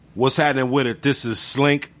What's happening with it? This is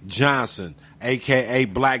Slink Johnson, a.k.a.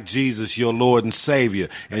 Black Jesus, your Lord and Savior,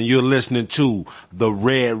 and you're listening to the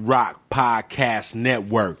Red Rock Podcast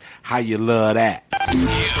Network. How you love that?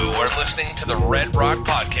 You are listening to the Red Rock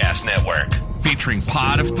Podcast Network, featuring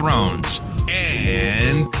Pod of Thrones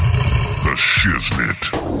and the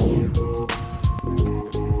Shiznit.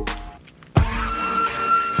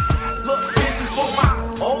 Look, this is for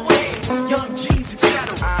my old age, young G's,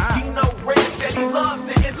 etc. Dino Ray said he loves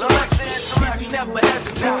the intellectual. This he never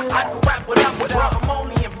hesitate. I can rap whatever, bro. I'm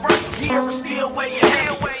only in first gear, but still way ahead.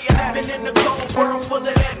 Living in the cold world full of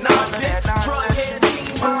that nonsense. Drug heads,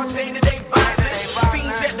 teen moms, day-to-day violence.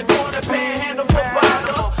 Fiends at the corner, panhandle for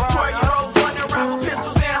bottles. 12-year-olds running around with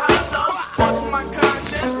pistols and hollows. Fucks my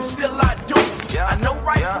conscience, but still I do. I know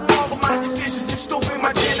right from wrong, but my decisions is stupid.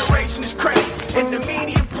 My generation is crazy, and the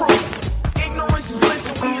media proof. Ignorance is bliss,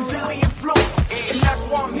 and we is illy influenced. And that's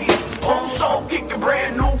why I'm here. Old soul kicking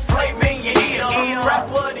brand new flavor in your ear.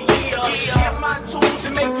 Rapper of the year. Get my tools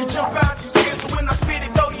and make you jump out your chair. So when I spit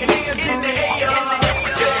it, throw your hands in the air.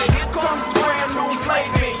 Yeah, here comes the brand new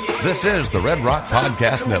flavor in your ear. this is the Red Rock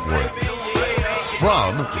Podcast Network.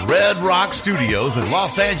 From Red Rock Studios in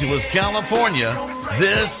Los Angeles, California,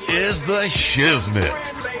 this is the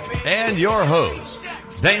Shiznit. And your hosts,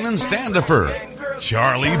 Damon Standifer,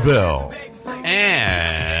 Charlie Bell, and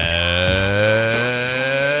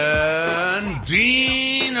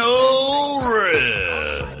Dino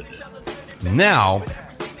Red. Now,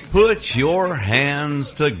 put your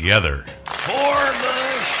hands together for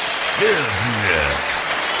the Shiznit.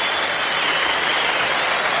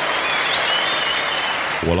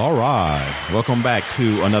 Well, all right. Welcome back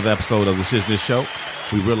to another episode of the Shiznit Show.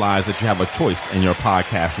 We realize that you have a choice in your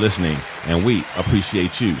podcast listening, and we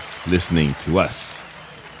appreciate you listening to us.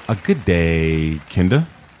 A good day, Kenda.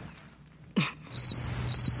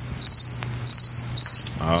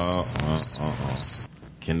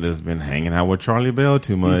 Kenda's been hanging out with Charlie Bell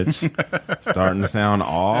too much. Starting to sound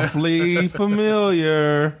awfully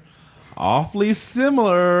familiar, awfully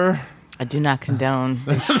similar. I do not condone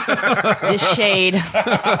this shade. They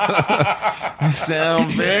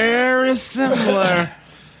sound very similar.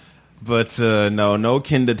 But no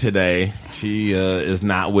Kenda today. She is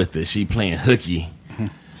not with us. She playing hooky.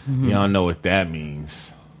 Y'all know what that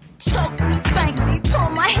means. Choke me, spank me, pull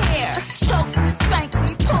my hair. Choke me, spank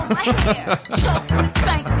me, pull my hair. Choke me,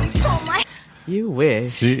 spank me, pull my hair. You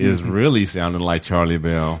wish. She is really sounding like Charlie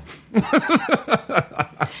Bell.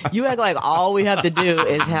 You act like all we have to do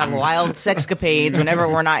is have wild sexcapades whenever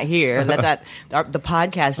we're not here. The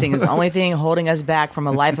podcasting is the only thing holding us back from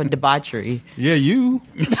a life of debauchery. Yeah, you.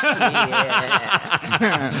 Yeah.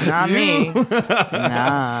 Not me.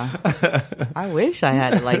 Nah. I wish I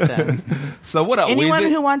had it like that. So what up, Anyone Weezy?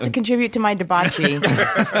 who wants to contribute to my debauchery,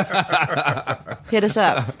 hit us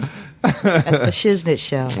up at the Shiznit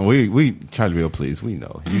Show. We Charlie Bell, please. We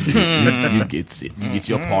know you get it. You get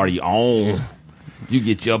your party on. You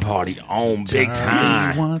get your party on big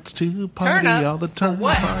time. Charlie wants to party all the time.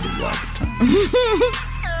 What? Party all the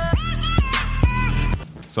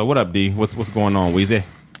time. So what up, D? What's going on, Weezy?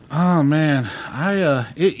 Oh man,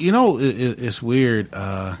 it's weird.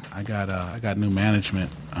 I got new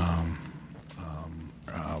management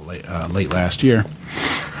late last year,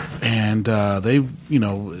 and they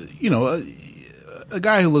a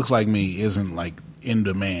guy who looks like me isn't like in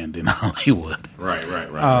demand in Hollywood. Right.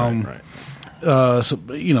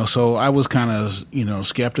 So I was kind of,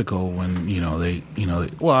 skeptical when,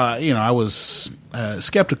 I was,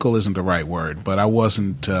 skeptical isn't the right word, but I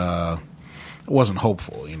wasn't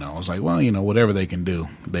hopeful, I was like, well, whatever they can do,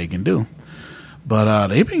 they can do. But,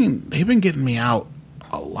 they've been getting me out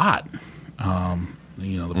a lot,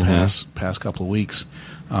 the past couple of weeks,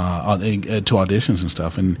 to auditions and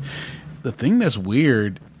stuff. And the thing that's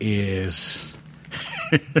weird is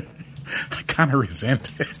I kind of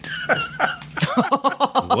resent it.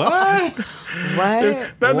 What?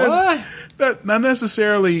 Not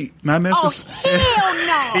necessarily. Oh, hell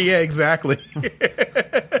no. Yeah, exactly.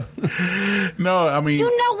 No, I mean.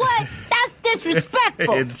 You know what? That's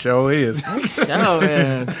disrespectful. It sure is. It's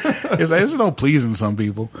no pleasing some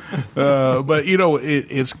people. But,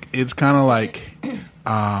 it's kind of like,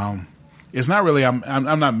 it's not really,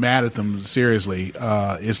 I'm not mad at them seriously.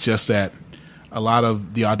 It's just that a lot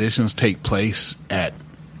of the auditions take place at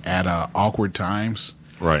awkward times.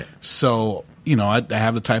 Right. So, I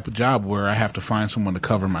have the type of job where I have to find someone to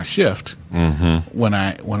cover my shift when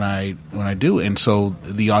I do. And so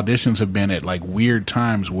the auditions have been at like weird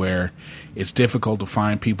times where it's difficult to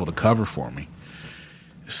find people to cover for me.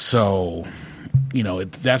 So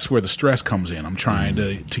that's where the stress comes in. I'm trying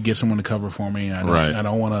to get someone to cover for me. I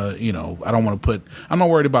don't want to, I'm not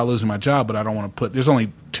worried about losing my job, but I don't want to there's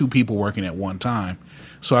only 2 people working at one time.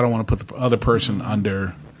 So I don't want to put the other person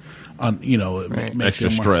under, extra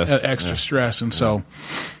stress. Extra stress. And so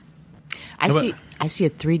I see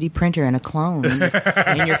a 3D printer and a clone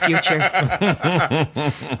in your future.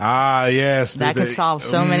 Yes. That could solve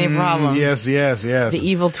so many problems. Yes. The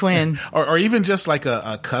evil twin. Or even just like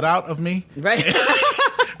a cutout of me. Right.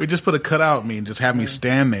 We just put a cutout of me and just have me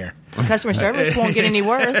stand there. Customer service won't get any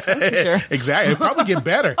worse. That's for sure. Exactly. It'll probably get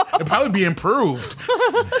better. It'll probably be improved.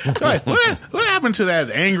 Like, what happened to that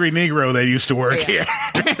angry Negro that used to work here?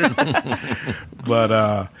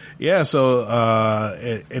 But, so,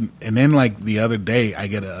 and then like the other day, I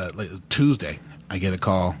get Tuesday, I get a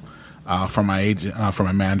call from my agent, from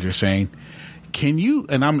my manager saying, can you,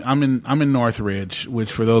 and I'm in Northridge,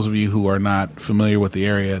 which for those of you who are not familiar with the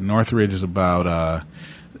area, Northridge is about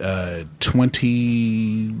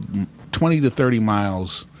 20 to 30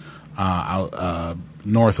 miles out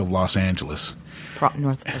north of Los Angeles.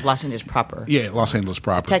 North of Los Angeles proper. Yeah, Los Angeles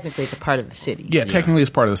proper. Technically, it's a part of the city. Yeah, technically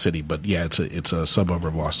it's part of the city, but yeah, it's a suburb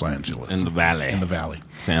of Los Angeles. In the valley.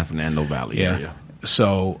 San Fernando Valley area.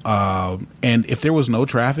 So, and if there was no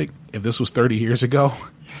traffic, if this was 30 years ago,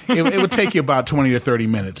 it would take you about 20 to 30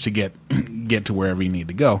 minutes to get to wherever you need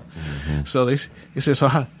to go. Mm-hmm. So they said,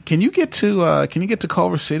 so can you get to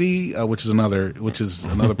Culver City, which is another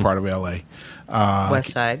part of LA,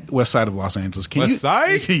 west side of Los Angeles. West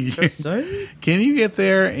side? Can you get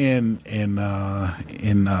there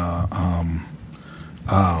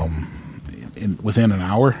within an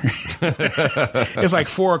hour? It's like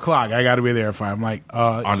 4:00. I got to be there at 5. I'm like,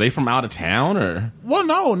 are they from out of town or? Well,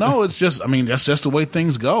 no. It's just, that's just the way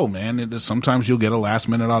things go, man. Sometimes you'll get a last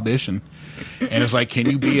minute audition, and it's like, can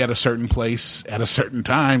you be at a certain place at a certain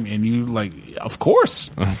time? And you like, of course,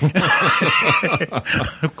 of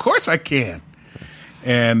course I can.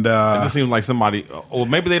 And it just seems like somebody, or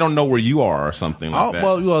maybe they don't know where you are or something like that.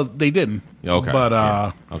 Well, they didn't. Okay,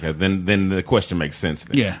 but okay, then the question makes sense.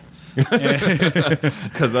 Then. Yeah.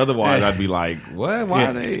 Because otherwise I'd be like, what? Why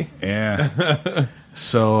are they? Yeah.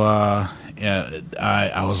 So, I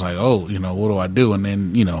was like, what do I do? And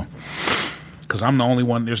then, because I'm the only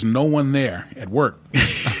one, there's no one there at work.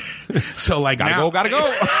 So like, gotta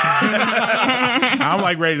go. I'm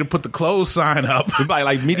like ready to put the close sign up. Everybody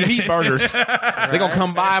like meat burgers. They gonna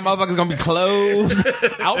come by, motherfuckers gonna be closed.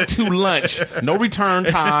 Out to lunch. No return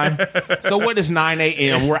time. So what is 9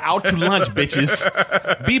 a.m.? We're out to lunch,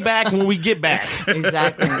 bitches. Be back when we get back.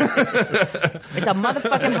 Exactly. It's a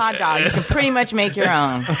motherfucking hot dog. You can pretty much make your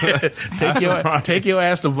own. Take your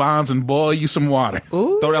ass to Vaughn's and boil you some water.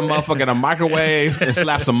 Ooh. Throw that motherfucker in a microwave and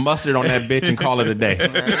slap some mustard on that bitch and call it a day.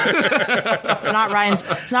 It's not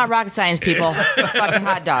rocket science, people. It's a fucking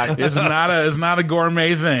hot dog. It's not a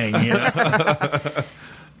gourmet thing.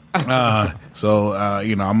 So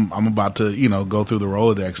I'm about to go through the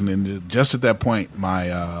Rolodex, and then just at that point,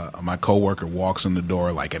 my coworker walks in the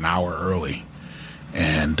door like an hour early.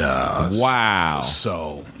 And wow!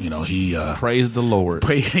 So he praise the Lord.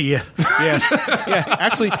 Yeah.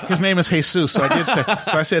 Actually, his name is Jesus. So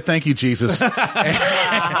I said thank you, Jesus. Exactly.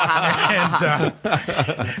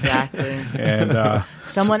 And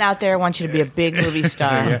someone out there wants you to be a big movie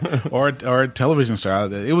star, or a television star.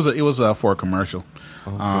 It was for a commercial,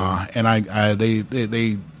 and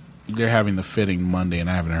they're having the fitting Monday, and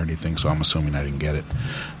I haven't heard anything, so I'm assuming I didn't get it,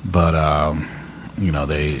 but.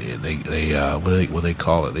 They what they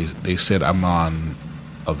call it? They said I'm on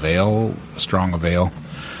a strong avail,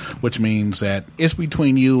 which means that it's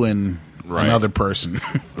between you and another person,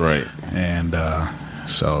 right? And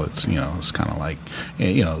so it's it's kind of like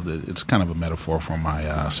it's kind of a metaphor for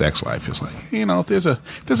my sex life. It's like if there's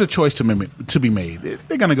a choice to be made,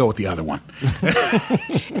 they're gonna go with the other one.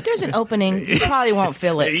 If there's an opening, you probably won't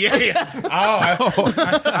fill it. We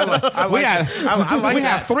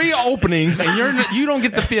have 3 openings, and you don't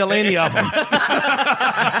get to fill any of them.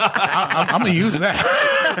 I'm gonna use that.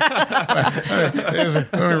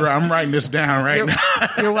 I'm writing this down now.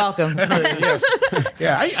 You're welcome.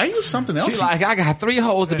 Yeah, I use something else. She's like, I got 3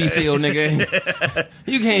 holes to be filled, nigga.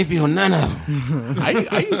 You can't fill none of them.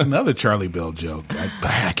 I used another Charlie Bell joke.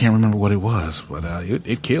 I can't remember what it was, but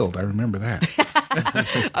it killed. I remember that.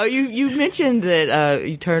 Oh, you mentioned that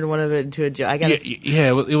you turned one of it into a joke.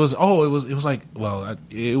 It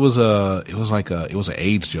was an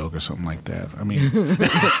AIDS joke or something like that. I mean,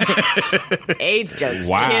 AIDS jokes.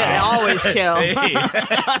 Wow, always kill.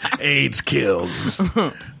 AIDS kills.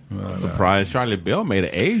 I'm surprised Charlie Bell made an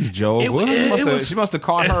age joke. She must have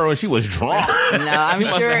caught her when she was drunk. No, I'm She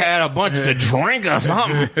must sure. have had a bunch to drink or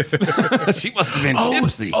something. She must have been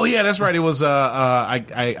tipsy. Oh yeah, that's right. It was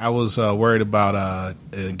I was worried about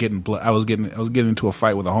getting blood. I was getting into a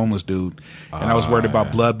fight with a homeless dude, and I was worried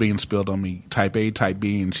about blood being spilled on me. Type A, type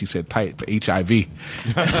B, and she said type HIV.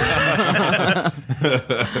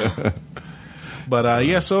 But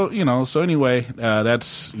yeah, so anyway,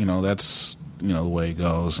 that's the way it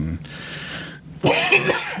goes, and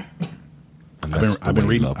I've been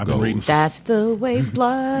reading. That's the way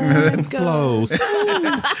blood goes.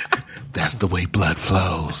 That's the way blood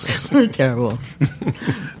flows. Terrible.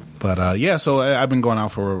 But yeah, so I've been going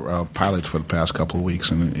out for pilots for the past couple of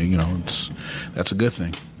weeks, and that's a good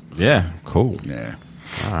thing. Yeah, cool. Yeah.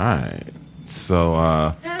 All right. So,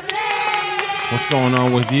 what's going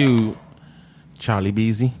on with you, Charlie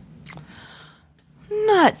Beasy?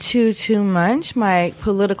 Not too much. My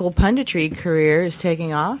political punditry career is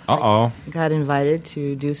taking off. Uh-oh. I got invited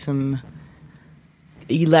to do some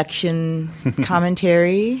election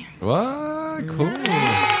commentary. What? Cool.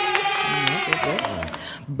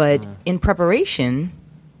 But in preparation,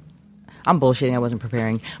 I'm bullshitting. I wasn't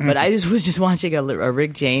preparing, but I was just watching a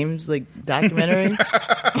Rick James documentary.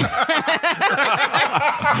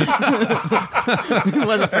 It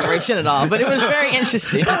wasn't preparation at all, but it was very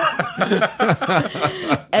interesting.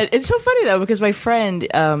 And it's so funny though because my friend,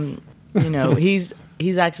 he's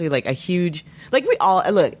actually like a huge we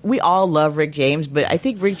all love Rick James, but I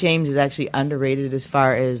think Rick James is actually underrated as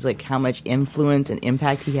far as like how much influence and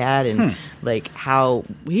impact he had, and like how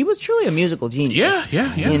he was truly a musical genius.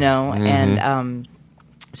 Yeah. And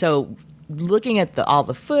so looking at all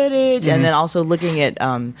the footage, and then also looking at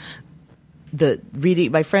my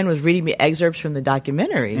friend was reading me excerpts from the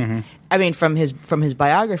documentary. I mean, from his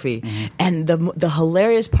biography, and the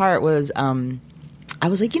hilarious part was. I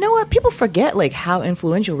was like, you know what? People forget like how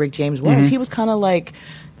influential Rick James was. He was kind of like,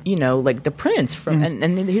 like the Prince from,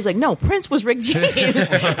 and he's like, no, Prince was Rick James.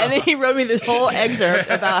 And then he wrote me this whole excerpt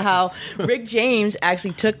about how Rick James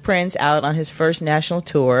actually took Prince out on his first national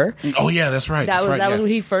tour. Oh yeah, that's right. That was yeah. when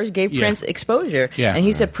he first gave Prince exposure. Yeah. And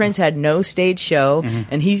he said Prince had no stage show,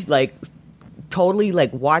 and he's like. Totally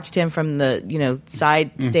like watched him from the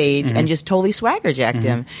side stage and just totally swagger jacked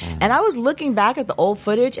him. And I was looking back at the old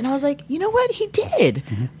footage and I was like, you know what, he did.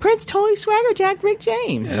 Prince totally swagger jacked Rick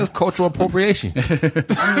James. Yeah, that's cultural appropriation. I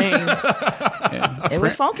mean, it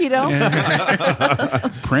was funky though.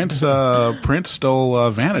 Prince stole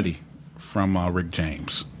Vanity from Rick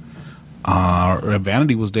James.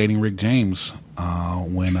 Vanity was dating Rick James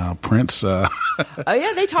when Prince. Oh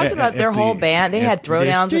yeah, they talked about their whole band. They had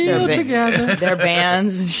throwdowns with their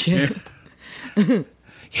bands and shit.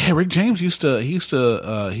 Yeah, Rick James he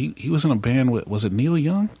was in a band with, was it Neil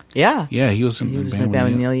Young? Yeah, he was in a band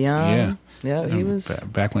with Neil Young. Yeah, he was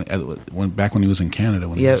back when he was in Canada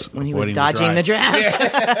when he was dodging the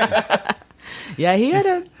draft. Yeah, he had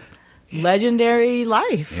a legendary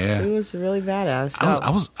life. Yeah, it was really badass.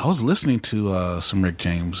 So. I was listening to some Rick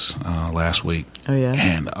James last week. Oh yeah,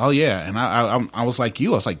 and I was like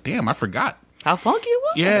you. I was like, damn, I forgot how funky it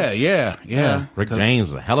was. Yeah. Rick James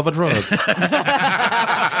is a hell of a drug.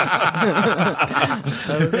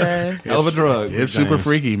 Okay. Hell of a drug. It's super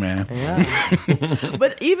freaky, man. Yeah.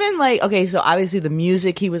 But even so obviously the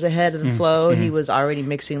music, he was ahead of the flow. He was already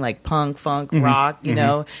mixing like punk, funk, rock,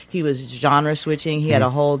 he was genre switching. He had a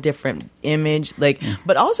whole different image,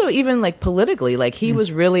 but also even like politically, like he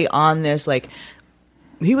was really on this,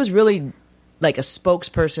 he was really like a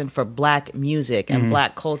spokesperson for black music and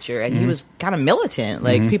black culture, and he was kind of militant.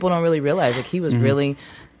 Like people don't really realize, like he was really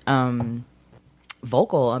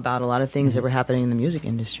vocal about a lot of things that were happening in the music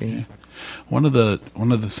industry. Yeah. One of the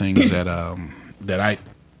things that I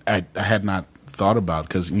had not thought about,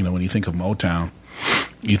 because when you think of Motown,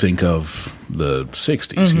 you think of the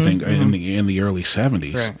 '60s, you think in the early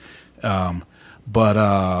 '70s. Right. But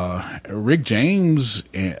Rick James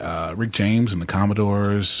and the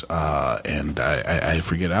Commodores, and I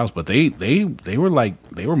forget else, but they were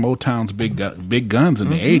Motown's big guns in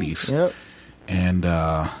the '80s. Yep. And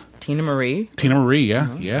Tina Marie, yeah,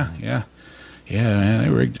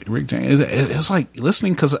 man, Rick James. It was like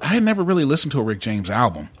listening, because I had never really listened to a Rick James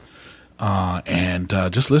album, and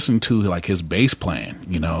just listened to like his bass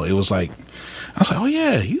playing. It was like. I was like, oh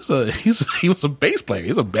yeah, he was a bass player.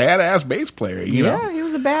 He's a badass bass player. You know? He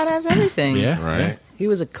was a badass everything. Yeah, right. Yeah. He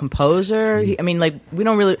was a composer. We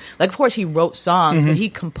don't really of course he wrote songs, but he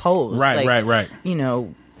composed. Right.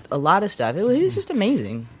 A lot of stuff. He was just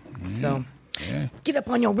amazing. So Yeah. Get up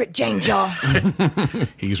on your Rick James, y'all.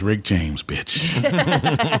 He's Rick James, bitch.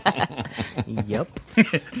 Yep.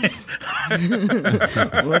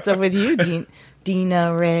 What's up with you,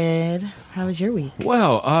 Dina Red? How was your week?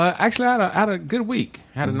 Well, actually, I had a good week.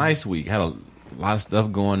 Had a nice week. Had a lot of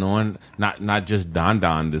stuff going on. Not just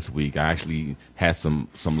Don this week. I actually had some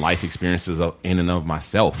life experiences in and of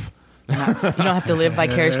myself. You don't have to live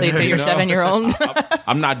vicariously through your 7-year-old.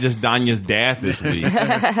 I'm not just Danya's dad this week.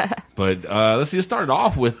 But let's see. It started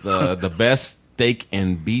off with the best steak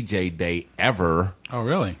and BJ day ever. Oh,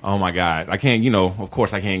 really? Oh, my God. I can't, of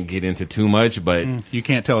course I can't get into too much, but... You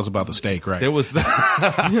can't tell us about the steak, right? There was...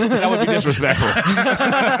 that would be disrespectful.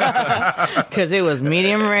 Because it was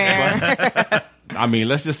medium rare. I mean,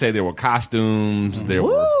 let's just say there were costumes, there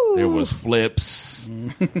was flips,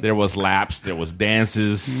 there was laps, there was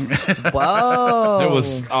dances. Whoa. It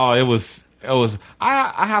was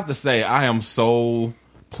I have to say I am so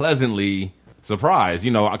pleasantly surprised,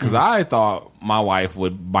 because I thought my wife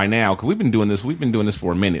would by now, because we've been doing this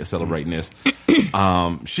for a minute, celebrating this.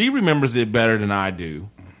 She remembers it better than I do.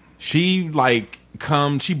 She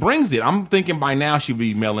she brings it. I'm thinking by now she'd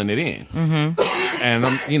be mailing it in. Mm-hmm. And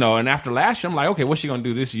and after last year, I'm like, okay, what's she gonna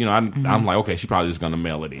do this? I'm like, okay, she probably just gonna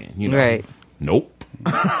mail it in. Right. Nope.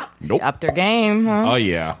 Nope. She upped her game, huh? Oh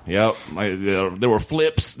yeah, yep. There were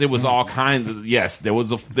flips. There was all kinds of. Yes, there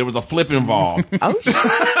was a flip involved. Oh shit!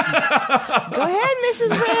 Go ahead,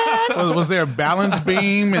 Mrs. Red. Was there a balance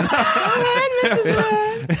beam? Go ahead,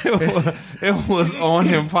 Mrs. Red. It was on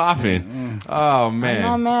and popping. Oh man,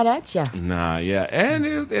 I'm not mad at you. Nah, yeah, and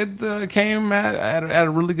it came at a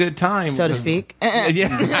really good time, so to speak.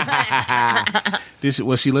 Yeah.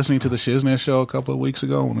 Was she listening to the Shiznit show a couple of weeks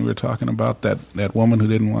ago when we were talking about that woman who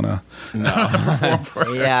didn't want to perform for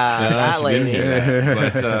her? Yeah, that lady.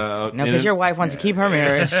 But, no, because your wife wants to keep her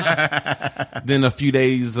marriage. Then a few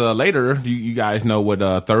days later, do you guys know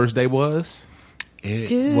what Thursday was?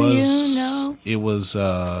 It was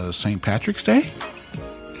St. Patrick's Day.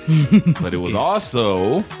 But it was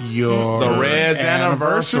also the Reds'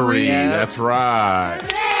 anniversary. That's right.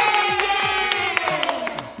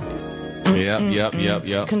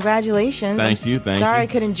 Yep. Congratulations. Thank you. Sorry I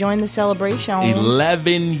couldn't join the celebration.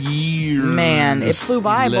 11 years. Man, it flew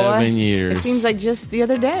by, 11 years. It seems like just the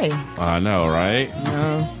other day. I know, right?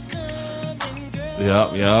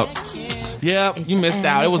 Yep. You missed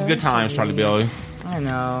out. It was good times, Charlie Billy. I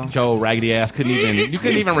know. Joe raggedy ass couldn't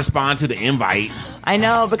even respond to the invite. I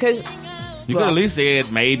know, because you could at least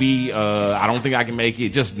said maybe. I don't think I can make it.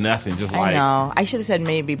 Just nothing. Just I know. I should have said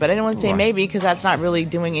maybe, but I didn't want to say maybe because that's not really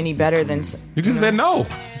doing any better than. You could have said no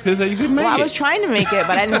because you couldn't make it. Well, I was trying to make it,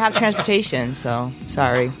 but I didn't have transportation, so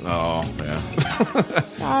sorry. Oh yeah.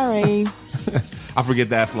 Sorry. I forget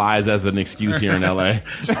that flies as an excuse here in LA.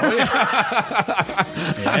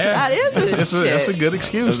 That is that's a good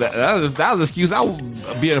excuse. That was an excuse. I would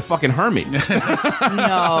be a fucking hermit.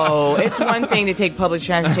 No, it's one thing to take public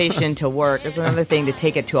transportation to work. It's another thing to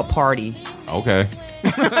take it to a party. Okay.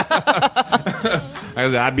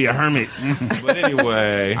 I'd be a hermit. But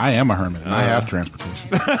anyway. I am a hermit, and I have transportation.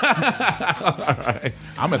 All right.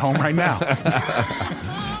 I'm at home right now.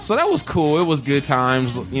 So that was cool. It was good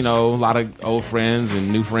times. A lot of old friends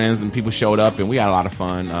and new friends and people showed up, and we had a lot of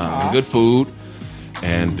fun. Good food.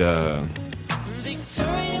 And,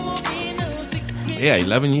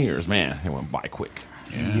 11 years, man. It went by quick.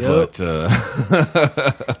 Yeah. But,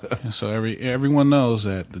 so everyone knows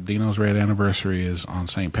that the Dino's Red anniversary is on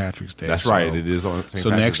St. Patrick's Day. That's right. It is on St. Patrick's Day. So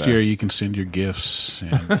next year you can send your gifts.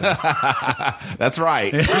 And, that's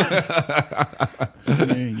right. your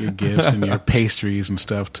gifts and your pastries and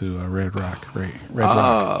stuff to Red Rock.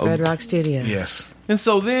 Red Rock Studio. Yes. And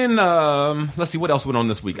so then, let's see what else went on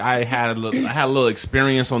this week. I had a little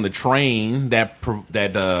experience on the train that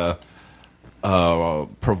provoked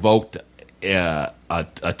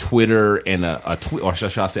a Twitter and a tweet, or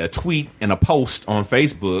shall I say, a tweet and a post on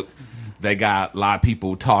Facebook that got a lot of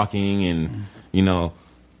people talking and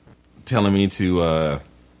telling me to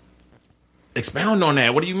expound on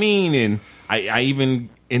that. What do you mean? And I even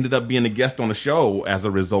ended up being a guest on the show as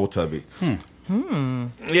a result of it.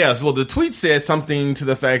 Yeah, so the tweet said something to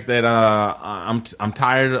the fact that I'm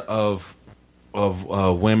tired of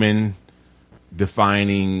women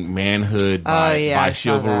defining manhood by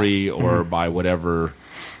chivalry or by whatever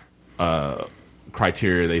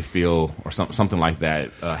criteria they feel, or something like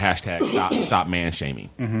that. Hashtag stop man shaming.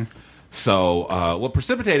 Mm-hmm. So what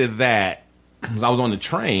precipitated that was I was on the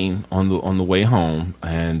train on the way home,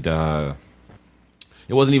 and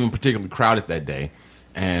it wasn't even particularly crowded that day.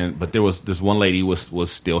 But there was this one lady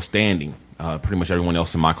was still standing. Pretty much everyone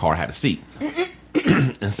else in my car had a seat.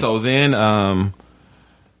 And so then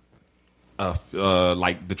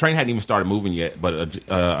like the train hadn't even started moving yet, but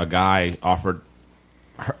a guy offered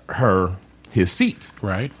her his seat,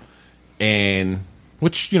 Right. and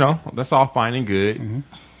which that's all fine and good,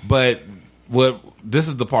 but this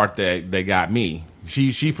is the part that got me.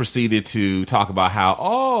 She proceeded to talk about how,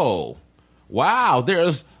 oh, wow,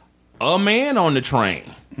 there's a man on the train.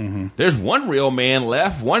 There's one real man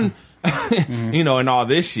left, one, and all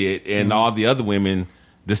this shit, and all the other women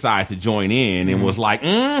decided to join in and was like,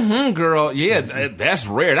 girl, yeah, that's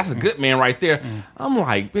rare. That's a good man right there. I'm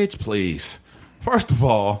like, bitch, please. First of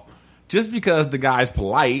all, just because the guy's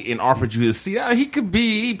polite and offered you his seat,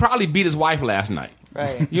 he probably beat his wife last night.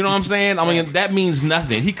 Right. You know what I'm saying? I mean, that means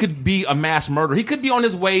nothing. He could be a mass murderer. He could be on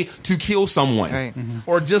his way to kill someone. Right.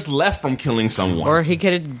 Or just left from killing someone. Or he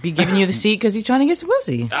could be giving you the seat because he's trying to get some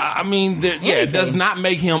pussy. I mean, it does not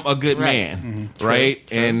make him a good man. Right?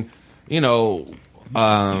 True. And,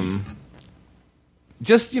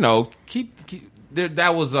 just, keep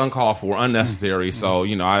that was uncalled for, unnecessary. So,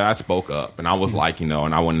 I spoke up. And I was like, and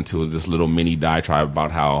I went into this little mini diatribe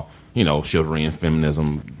about how, chivalry and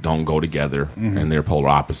feminism don't go together, and they're polar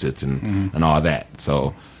opposites and all that.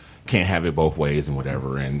 So can't have it both ways and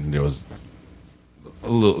whatever. And there was a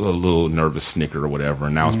little nervous snicker or whatever,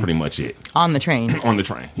 and that was pretty much it. On the train. On the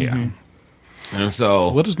train, yeah. And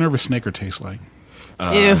so, what does nervous snicker taste like?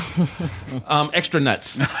 Ew. Extra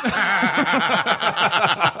nuts.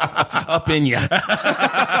 Up in ya.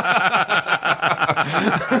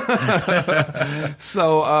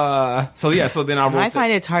 So then I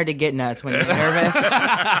find it's hard to get nuts when you're nervous.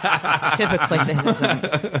 Typically.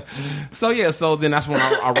 So then that's when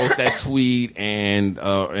I wrote that tweet and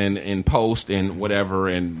post and whatever,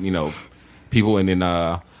 and people, and then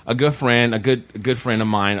a good friend of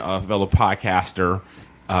mine, a fellow podcaster,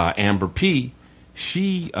 Amber P.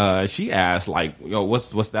 She asked, like,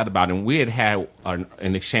 what's that about? And we had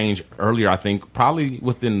an exchange earlier, I think, probably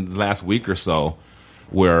within the last week or so,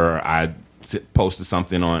 where I posted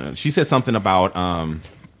something on. She said something about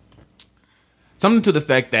something to the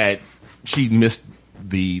effect that she missed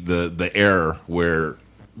the error, where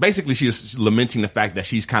basically she's lamenting the fact that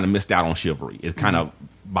she's kind of missed out on chivalry. It's kind of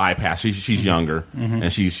bypassed. She's younger,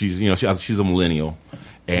 and she's a millennial,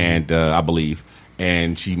 and I believe.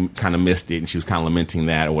 And she kind of missed it, and she was kind of lamenting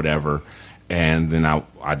that or whatever. And then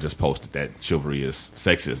I just posted that chivalry is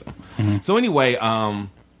sexism. So anyway,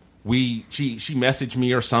 she messaged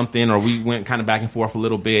me or something, or we went kind of back and forth a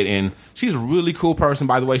little bit. And she's a really cool person,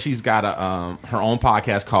 by the way. She's got her own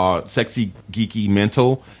podcast called Sexy Geeky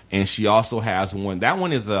Mental, and she also has one. That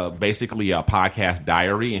one is basically a podcast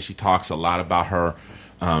diary, and she talks a lot about her.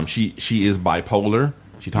 She is bipolar.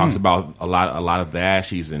 She talks about a lot of that.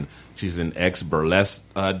 She's an ex-burlesque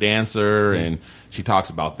dancer, and she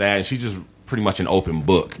talks about that. And she's just pretty much an open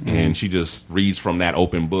book, and she just reads from that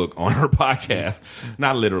open book on her podcast.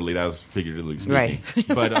 Not literally, that was figuratively speaking. Right.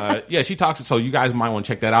 But, she talks, so you guys might want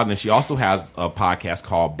to check that out. And then she also has a podcast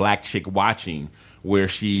called Black Chick Watching, where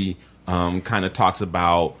she kind of talks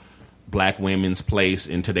about black women's place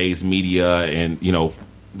in today's media, and,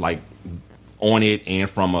 like, on it and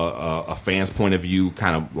from a fan's point of view,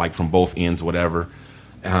 kind of like from both ends, whatever.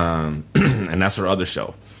 And that's her other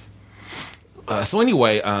show. So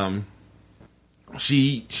anyway,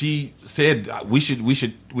 she said we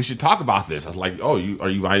should talk about this. I was like, oh, are you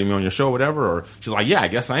inviting me on your show, or whatever? Or she's like, yeah, I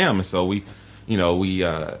guess I am. And so we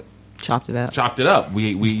chopped it up.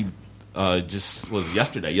 We just was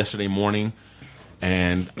yesterday morning.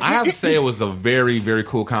 And I have to say it was a very, very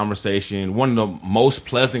cool conversation. One of the most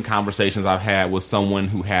pleasant conversations I've had with someone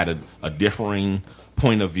who had a differing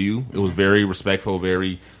point of view. It was very respectful,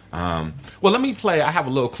 very... well, let me play. I have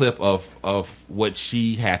a little clip of what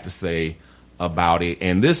she had to say about it.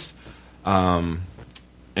 And this, in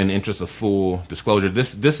the interest of full disclosure,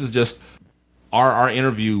 this is just our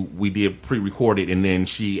interview we did pre-recorded, and then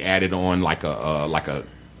she added on like a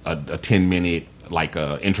 10-minute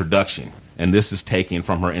introduction. And this is taken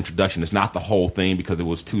from her introduction. It's not the whole thing because it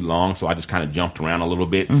was too long, so I just kind of jumped around a little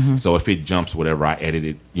bit. So if it jumps, whatever, I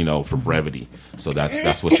edited, for brevity. So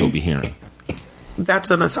that's what you'll be hearing. That's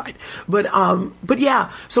an aside, but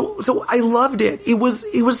yeah. So I loved it. It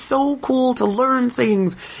was so cool to learn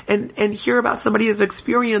things and hear about somebody's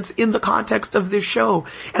experience in the context of this show.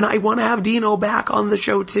 And I want to have Dino back on the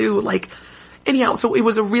show too. Anyhow, so it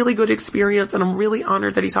was a really good experience, and I'm really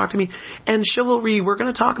honored that he talked to me. And chivalry, we're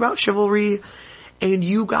going to talk about chivalry, and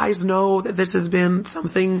you guys know that this has been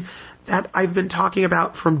something that I've been talking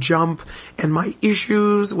about from Jump, and my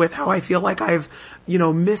issues with how I feel like I've,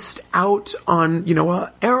 missed out on,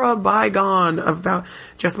 a era bygone, about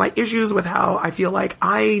just my issues with how I feel like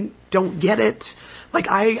I don't get it. Like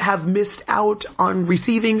I have missed out on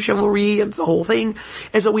receiving chivalry and the whole thing.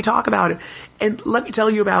 And so we talk about it. And let me tell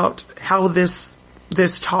you about how this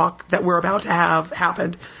talk that we're about to have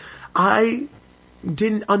happened. I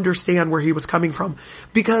didn't understand where he was coming from,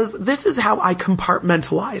 because this is how I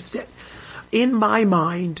compartmentalized it. In my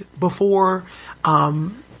mind, before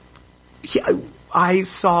I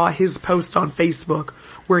saw his post on Facebook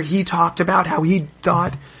where he talked about how he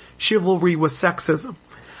thought chivalry was sexism,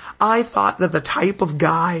 I thought that the type of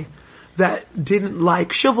guy that didn't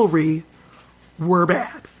like chivalry were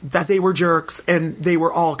bad, that they were jerks, and they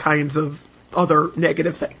were all kinds of other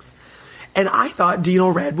negative things. And I thought Dino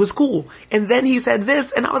Red was cool. And then he said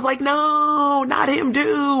this, and I was like, no, not him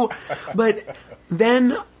too. But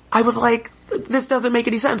then I was like, this doesn't make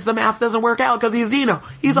any sense. The math doesn't work out because he's Dino.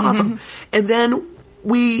 He's awesome. And then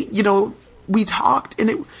we talked,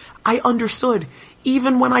 and I understood.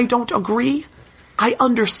 Even when I don't agree, I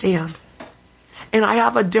understand. And I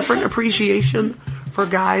have a different appreciation for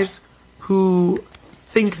guys who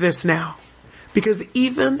think this now. Because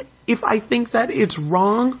even if I think that it's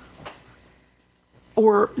wrong,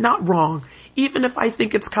 or not wrong, even if I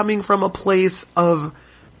think it's coming from a place of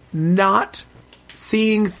not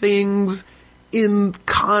seeing things in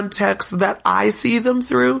context that I see them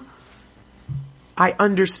through, I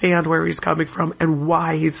understand where he's coming from and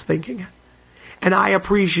why he's thinking it. And I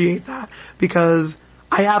appreciate that, because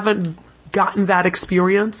I haven't gotten that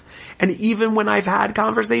experience. And even when I've had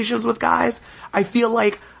conversations with guys, I feel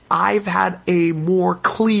like I've had a more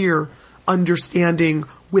clear understanding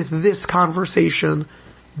with this conversation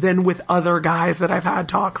than with other guys that I've had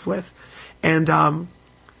talks with. And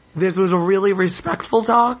this was a really respectful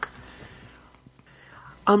talk.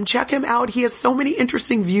 Check him out. He has so many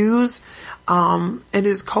interesting views, and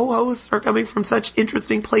his co-hosts are coming from such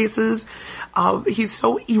interesting places. He's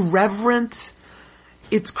so irreverent.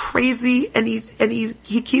 It's crazy, and he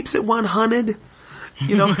keeps it 100.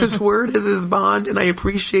 His word is his bond, and I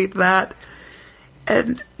appreciate that.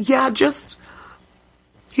 And yeah,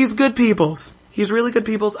 he's good peoples. He's really good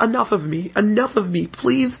peoples. Enough of me.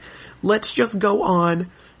 Please, let's just go on.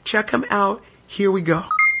 Check him out. Here we go.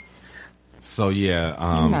 So yeah,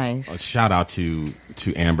 nice. A shout out to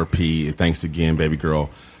Amber P. Thanks again, baby girl.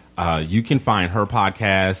 You can find her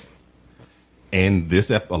podcast and this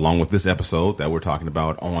along with this episode that we're talking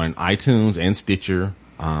about on iTunes and Stitcher.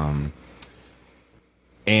 Yeah,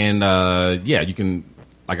 you can.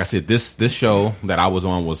 Like I said, this show that I was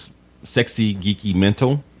on was Sexy Geeky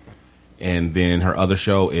Mental, and then her other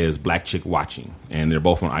show is Black Chick Watching, and they're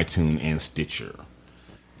both on iTunes and Stitcher.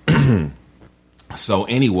 So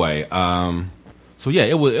anyway, so yeah,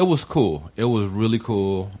 it was cool. It was really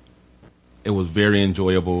cool. It was very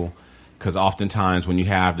enjoyable, because oftentimes when you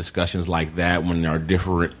have discussions like that, when there are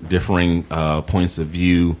differing points of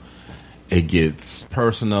view, it gets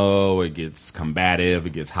personal, it gets combative,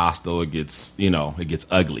 it gets hostile, it gets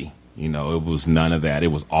ugly. It was none of that. It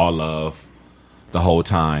was all love the whole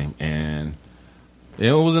time, and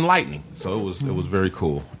it was enlightening. So it was very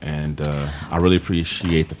cool, and I really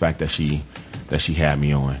appreciate the fact that she had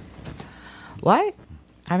me on. What?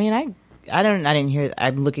 I mean, I didn't hear.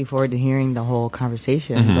 I'm looking forward to hearing the whole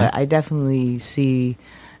conversation, but I definitely see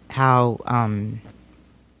how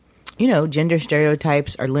gender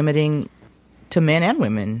stereotypes are limiting to men and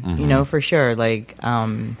women. For sure. Like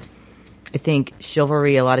I think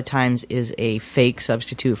chivalry a lot of times is a fake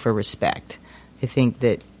substitute for respect. I think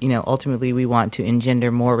that ultimately we want to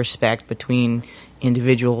engender more respect between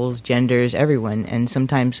individuals, genders, everyone, and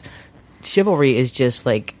sometimes chivalry is just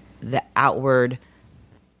like the outward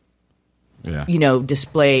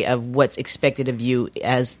display of what's expected of you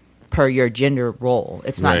as per your gender role.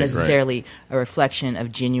 It's not necessarily a reflection of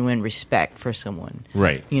genuine respect for someone.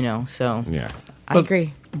 Right. So yeah. I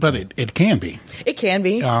agree. But it can be. It can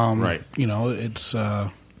be. Right. It's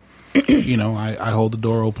I hold the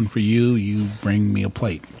door open for you, you bring me a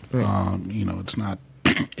plate. Right. It's not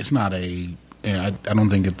I don't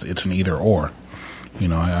think it's an either or.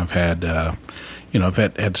 I've had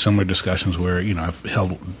had similar discussions where I've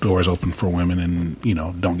held doors open for women and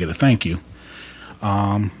don't get a thank you.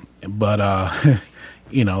 But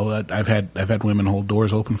I've had women hold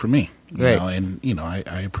doors open for me.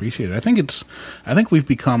 I appreciate it. I think we've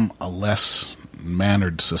become a less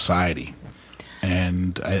mannered society,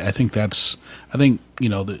 and we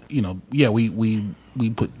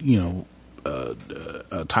put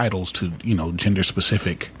titles to gender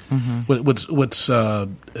specific. What's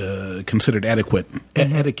considered adequate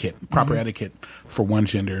etiquette, proper etiquette for one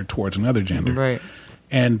gender towards another gender. Right.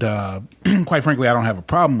 And quite frankly, I don't have a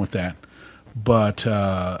problem with that. But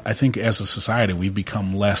I think as a society, we've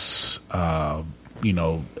become less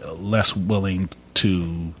willing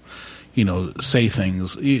to, say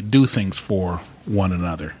things, do things for one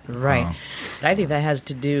another. Right. I think that has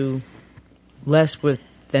to do less with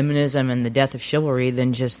feminism and the death of chivalry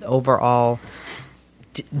than just overall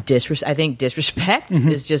disrespect. I think disrespect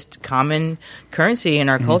is just common currency in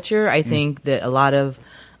our culture. I think that a lot of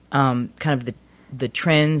kind of the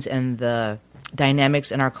trends and the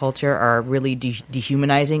dynamics in our culture are really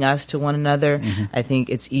dehumanizing us to one another. I think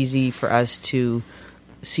it's easy for us to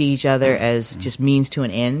see each other as just means to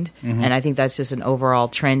an end, and I think that's just an overall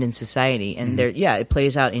trend in society. And it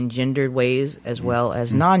plays out in gendered ways as well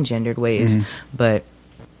as non-gendered ways. But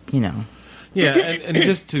and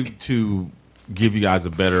just to give you guys a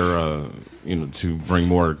better, to bring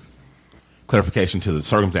more clarification to the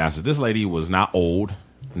circumstances. This lady was not old,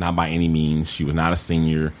 not by any means. She was not a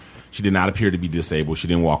senior. She did not appear to be disabled. She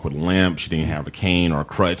didn't walk with a limp. She didn't have a cane or a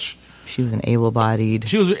crutch. She was an able-bodied.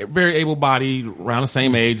 She was very able-bodied, around the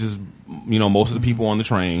same age as most of the people on the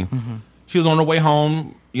train. She was on her way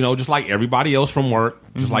home, just like everybody else from work,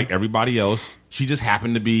 just like everybody else. She just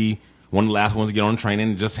happened to be one of the last ones to get on the train,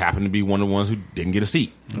 and just happened to be one of the ones who didn't get a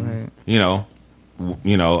seat. Right.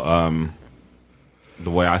 The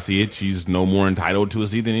way I see it, she's no more entitled to a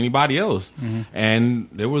seat than anybody else. And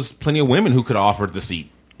there was plenty of women who could have offered the seat.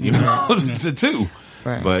 Too.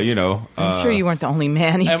 Right. But, I'm sure you weren't the only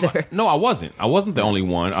man either. No, I wasn't. I wasn't the only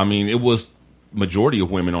one. I mean, it was majority of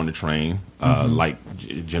women on the train, like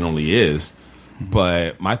it generally is.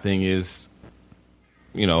 But my thing is,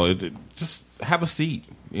 just have a seat.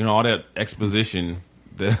 All that exposition,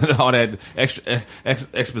 all that extra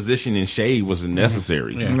exposition and shade wasn't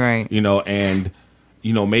necessary. Right. And,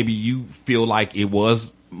 maybe you feel like it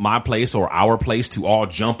was my place or our place to all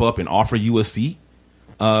jump up and offer you a seat.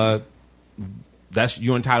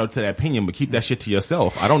 You're entitled to that opinion, but keep that shit to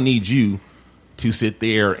yourself. I don't need you to sit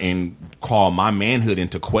there and call my manhood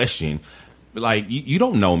into question. Like you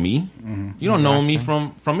don't know me. You don't know me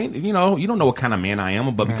from you don't know what kind of man I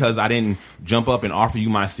am. But because I didn't jump up and offer you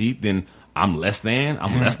my seat, then I'm less than.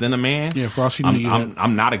 I'm less than a man. Yeah, for all she knew,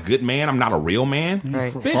 I'm not a good man. I'm not a real man.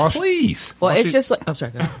 Right. Bitch, please. Well, it's just like I'm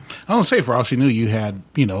sorry. Go ahead. I don't say for all she knew, you had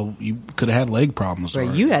you could have had leg problems.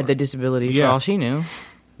 Right, you had the disability for all she knew.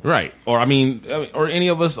 Right. Or I mean, or any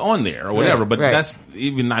of us on there or whatever. But that's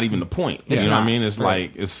not even the point. It's you know what I mean? It's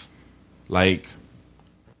like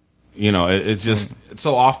it's just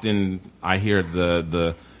so often I hear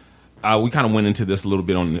the we kind of went into this a little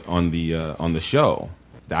bit on the show.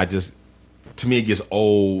 To me, it gets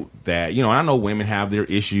old that, and I know women have their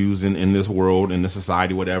issues in this world, in this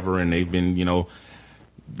society, whatever, and they've been,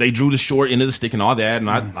 they drew the short end of the stick and all that, and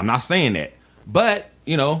I'm not saying that. But,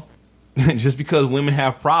 just because women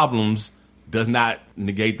have problems does not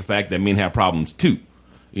negate the fact that men have problems too.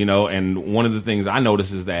 And one of the things I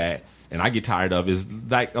notice is that, and I get tired of, is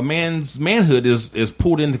like a man's manhood is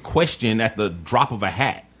pulled into question at the drop of a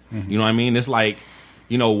hat. You know what I mean? It's like,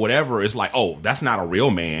 whatever. It's like, oh, that's not a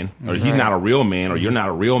real man, or he's not a real man, or you're not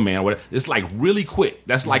a real man. Or whatever. It's like really quick.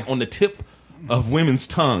 That's like on the tip of women's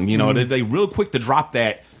tongue. They real quick to drop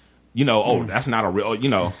that. Oh, that's not a real.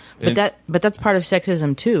 But that's part of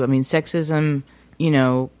sexism too. I mean, sexism.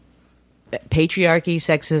 Patriarchy,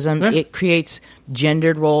 sexism, it creates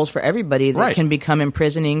gendered roles for everybody that can become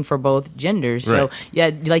imprisoning for both genders. So,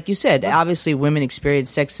 yeah, like you said, obviously women experience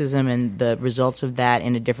sexism and the results of that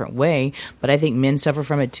in a different way, but I think men suffer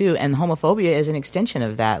from it too. And homophobia is an extension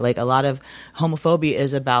of that. Like, a lot of homophobia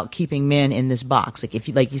is about keeping men in this box. Like,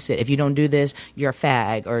 like you said, if you don't do this, you're a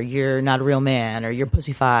fag, or you're not a real man, or you're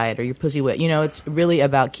pussyfied, or you're pussy wet. It's really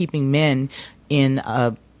about keeping men in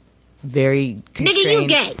a very constrained... Nigga, you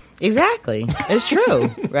gay. Exactly. It's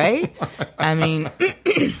true, right? I mean,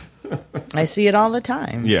 I see it all the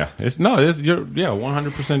time. Yeah. You're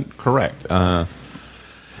 100% correct.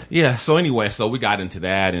 So anyway, so we got into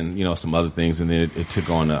that and, some other things, and then it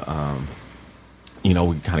took on we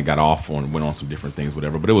kind of got off went on some different things,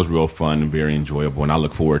 whatever, but it was real fun and very enjoyable, and I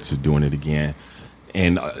look forward to doing it again.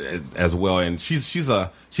 And as well, and she's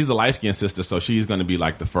a light-skinned sister, so she's going to be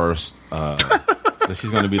like the first,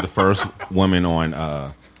 she's going to be the first woman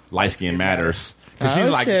on Light Skin Matters.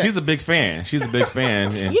 She's a big fan. She's a big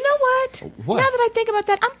fan. And you know what? What? Now that I think about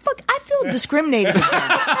that, I feel discriminated against.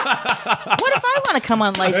 What if I want to come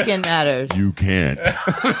on Light Skin Matters? You can't.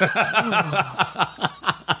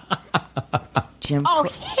 Jim. Oh,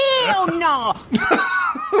 hell no.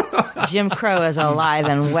 Jim Crow is alive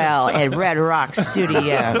and well at Red Rock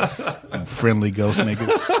Studios. Friendly ghost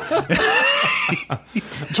niggas.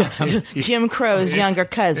 Jim Crow's younger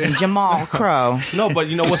cousin, Jamal Crow. No, but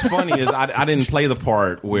you know what's funny is I didn't play the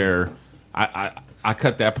part where I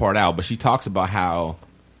cut that part out, but she talks about how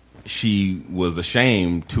she was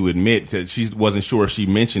ashamed to admit that she wasn't sure if she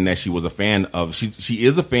mentioned that she was a fan of, she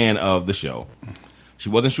is a fan of the show. She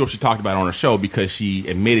wasn't sure if she talked about it on her show because she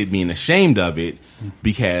admitted being ashamed of it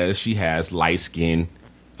because she has light skin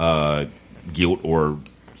guilt or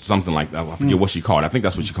something like that. I forget what she called it. I think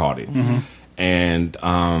that's what she called it. Mm-hmm. And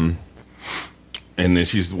then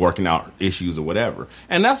she's working out issues or whatever.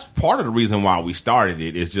 And that's part of the reason why we started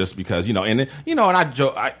it, is just because, and I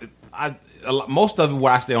joke, most of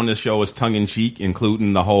what I say on this show is tongue in cheek,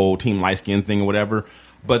 including the whole Team Light Skin thing or whatever.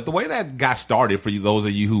 But the way that got started, for those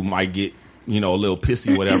of you who might get, a little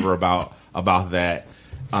pissy, whatever, about that,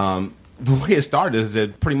 the way it started is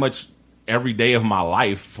that pretty much every day of my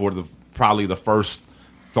life for probably the first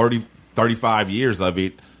 30, 35 years of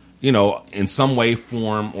it, in some way,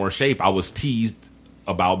 form, or shape, I was teased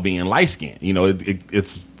about being light-skinned.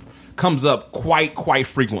 It's comes up quite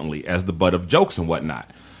frequently as the butt of jokes and whatnot.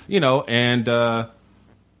 And I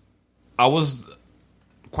was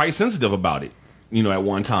quite sensitive about it, at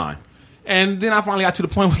one time. And then I finally got to the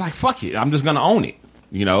point where I was like, fuck it, I'm just going to own it,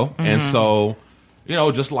 Mm-hmm. And so,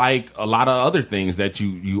 just like a lot of other things that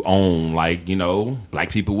you own, like,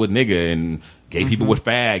 black people with nigga and gay people with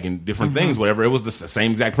fag and different things, whatever. It was the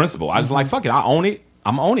same exact principle. I was like, fuck it, I own it.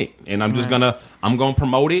 I'm on it, and I'm just gonna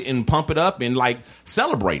promote it and pump it up and like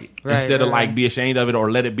celebrate it instead of like be ashamed of it or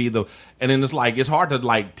let it be the. And then it's like it's hard to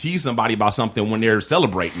like tease somebody about something when they're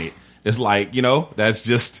celebrating it. It's like that's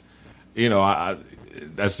just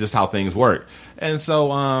that's just how things work, and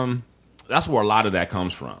so that's where a lot of that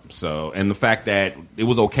comes from. So, and the fact that it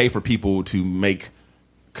was okay for people to make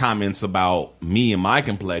comments about me and my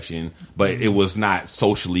complexion, but it was not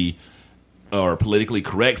socially or politically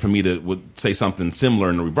correct for me to would say something similar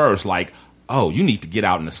in the reverse, like, oh, you need to get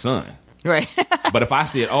out in the sun. Right. But if I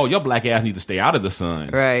said, oh, your black ass need to stay out of the sun,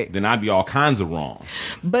 right, then I'd be all kinds of wrong.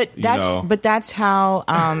 But that's how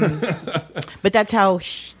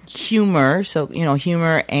humor, so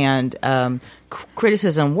humor and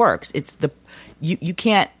criticism works. It's you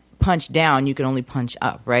can't punch down, you can only punch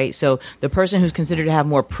up, right? So the person who's considered to have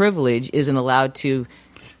more privilege isn't allowed to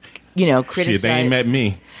criticize. Shit, they ain't met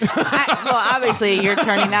me. Well, obviously, you're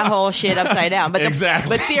turning that whole shit upside down. But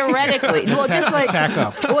exactly. But theoretically,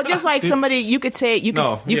 just like somebody, you could say you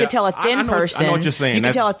could tell a thin person. I know what you're saying. You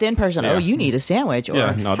could tell a thin person, oh, you need a sandwich,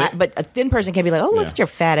 but a thin person can be like, oh, look at your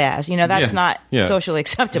fat ass. That's not socially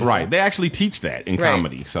acceptable. Right. They actually teach that in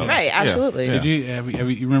comedy. So right, absolutely. Did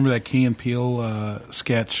you remember that Key and Peele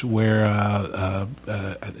sketch where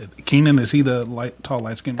Keenan, is he the tall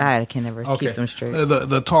light skinned? I can never keep them straight.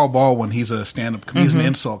 The tall ball one. He's a stand up. He's an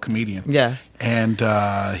insult comedian. Yeah. And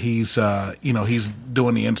he's he's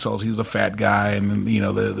doing the insults. He's a fat guy, and then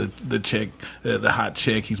the chick, the hot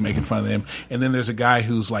chick, he's making fun of them. And then there's a guy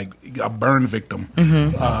who's like a burn victim,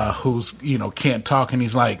 who's can't talk, and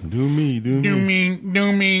he's like, do me. Oh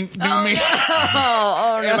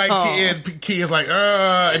no! And like Key is like,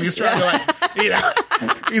 and he's trying to like,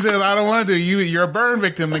 he says, I don't want to do you. You're a burn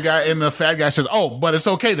victim. The guy and the fat guy says, oh, but it's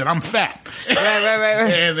okay that I'm fat. Right.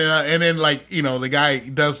 And then like the guy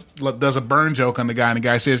does a burn joke on the guy, and the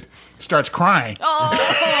guy starts crying.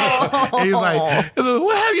 Oh. And he's like,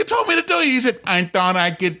 what have you told me to do? He said, I thought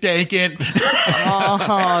I could take it. Oh,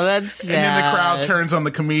 that's sad. And then the crowd turns on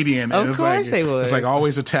the comedian. And of course they would. It's like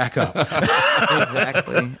always attack up.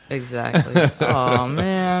 Exactly. Oh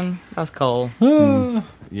man, that's cold.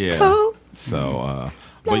 Yeah. Cool. So,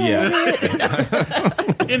 but yeah,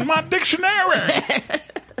 in my dictionary.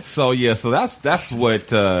 So that's what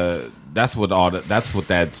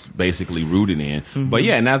that's basically rooted in. Mm-hmm. But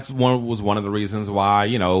yeah, and was one of the reasons why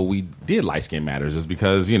we did Light Skin Matters, is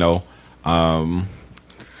because to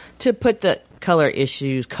put the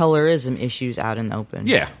colorism issues out in the open.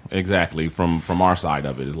 Yeah, exactly. From our side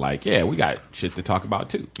of it, is like, yeah, we got shit to talk about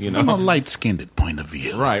too. From a light skinned point of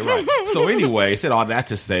view. Right. So anyway, said all that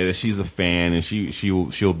to say that she's a fan, and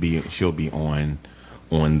she'll be on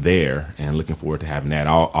there, and looking forward to having that.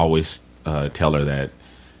 I'll always tell her that,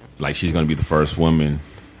 like, she's going to be the first woman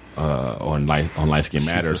on Light Skin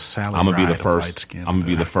Matters. I'm gonna be the first. I'm gonna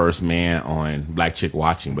be the first man on Black Chick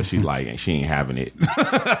Watching, but she's like, she ain't having it.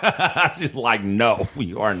 She's like, no,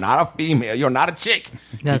 you are not a female. You're not a chick.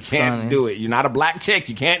 That's you can't funny. do it. You're not a black chick.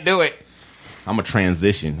 You can't do it. I'm gonna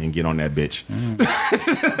transition and get on that bitch.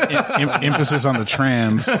 Emphasis on the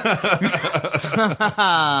trans.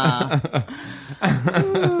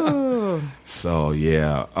 So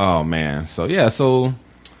yeah, oh man, so yeah, so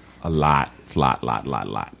a lot. Lots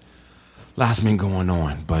been going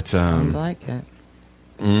on, but I like it.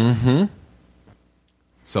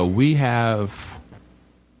 So we have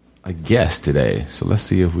a guest today. So let's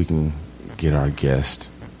see if we can get our guest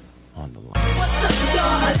on the line. What's up,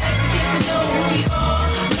 y'all? Let's get to know who we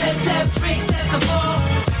are. Let's have drinks at the bar.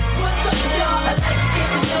 What's up, y'all? Let's get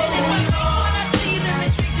to know who we are. When I see them,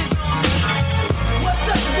 the drinks is wrong. What's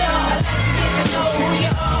up, y'all? Let's get to know who we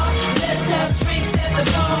are. Let's have drinks at the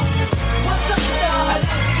bar. What's up, y'all? Let's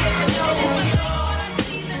get to know who we are. When I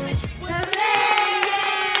see them, the drinks is wrong.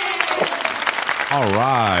 All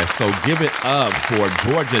right, so give it up for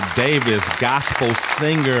Georgia Davis, gospel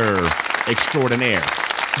singer extraordinaire.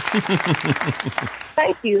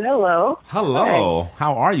 Thank you. Hello. Hello.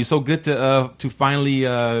 How are you? So good to finally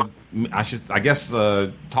I guess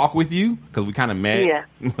talk with you because we kind of met. Yeah.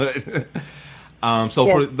 So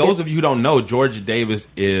for those of you who don't know, Georgia Davis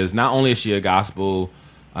is not only is she a gospel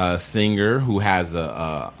singer who has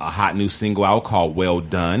a hot new single out called "Well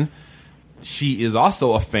Done." She is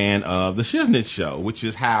also a fan of the Shiznit show, which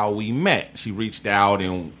is how we met. She reached out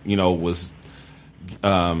and, was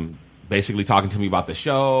basically talking to me about the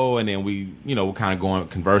show. And then we, were kind of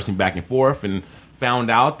conversing back and forth and found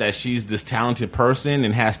out that she's this talented person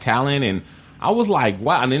and has talent. And I was like,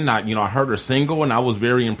 wow. And then I heard her single and I was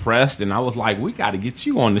very impressed. And I was like, we got to get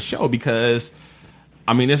you on the show because,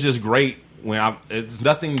 it's just great it's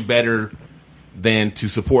nothing better than to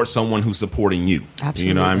support someone who's supporting you. Absolutely.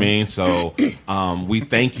 You know what I mean? So we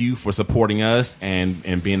thank you for supporting us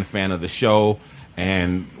and being a fan of the show.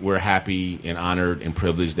 And we're happy and honored and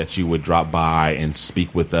privileged that you would drop by and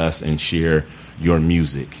speak with us and share your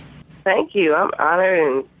music. Thank you. I'm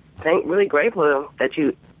honored and really grateful that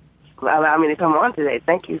you allowed me to come on today.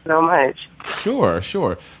 Thank you so much. Sure.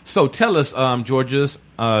 So tell us,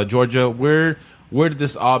 Georgia, where did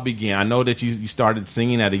this all begin? I know that you started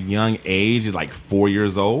singing at a young age, like 4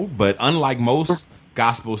 years old, but unlike most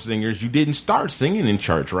gospel singers, you didn't start singing in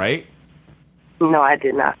church, right? No, I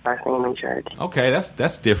did not start singing in church. Okay,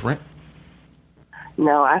 that's different.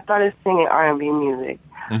 No, I started singing R&B music.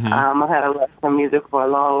 I've had a love for music for a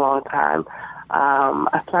long, long time.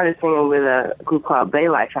 I started singing with a group called Bay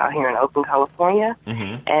Life out here in Oakland, California.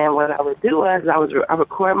 And what I would do was I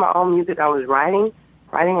record my own music. I was writing,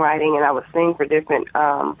 and I would sing for different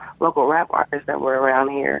local rap artists that were around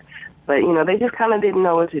here. But, they just kind of didn't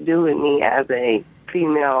know what to do with me as a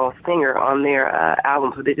female singer on their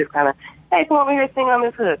album. So they just kind of, hey, come over here, sing on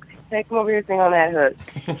this hook. Hey, come over here, sing on that hook.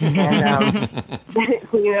 And,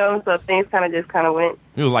 so things kind of went.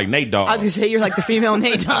 It was like Nate Dogg. I was going to say, you're like the female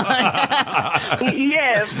Nate Dogg.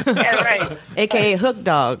 Yeah, right. A.K.A. Hook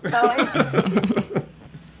Dog.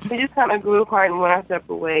 We just kind of grew apart and went our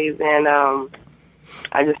separate ways, and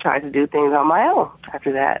I just tried to do things on my own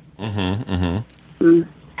after that. And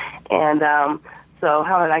so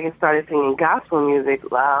how did I get started singing gospel music?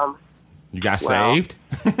 You got saved?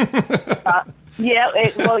 I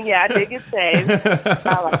did get saved.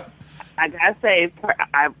 I got saved,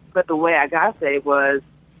 but the way I got saved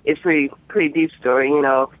it's pretty deep story.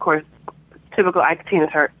 Of course, typical Ike Tina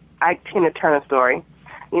Turner story.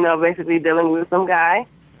 Basically dealing with some guy,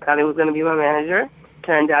 thought he was going to be my manager.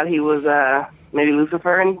 Turned out he was maybe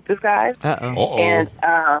Lucifer in disguise. Uh-oh. And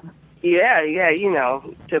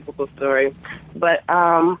typical story. But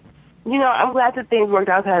I'm glad that things worked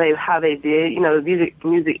out how they did. The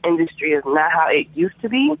music industry is not how it used to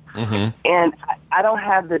be, and I don't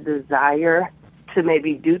have the desire to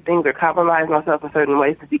maybe do things or compromise myself in certain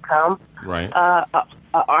ways to become a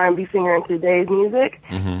R&B singer in today's music.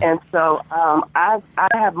 And so I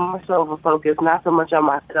have more so of a focus, not so much on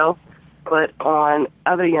myself, but on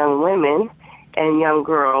other young women and young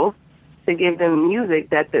girls to give them music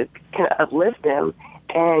that can uplift them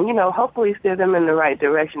and, hopefully steer them in the right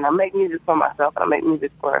direction. I make music for myself. I make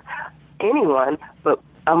music for anyone, but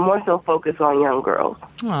I'm more so focused on young girls.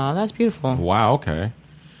 Oh, that's beautiful. Wow, okay.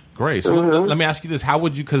 Great. So let me ask you this. How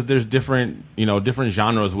would you, because there's different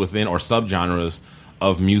genres within or subgenres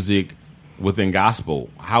of music within gospel.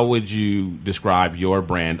 How would you describe your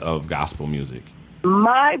brand of gospel music?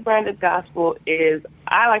 My brand of gospel is,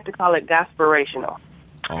 I like to call it gospirational.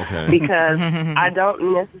 Okay. Because I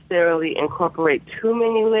don't necessarily incorporate too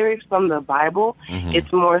many lyrics from the Bible.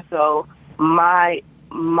 It's more so my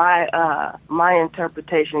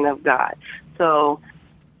interpretation of God. So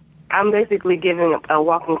I'm basically giving a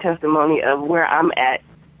walking testimony of where I'm at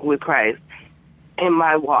with Christ in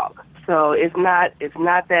my walk. So it's not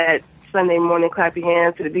that Sunday morning clap your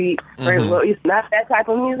hands to the beat. It's not that type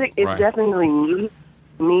of music. It's definitely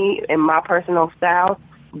me and my personal style.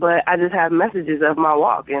 but I just have messages of my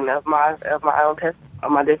walk and of my own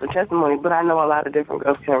of my different testimony. But I know a lot of different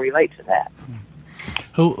girls can relate to that.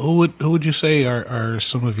 Who would you say are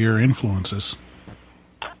some of your influences?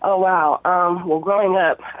 Oh wow! Well, growing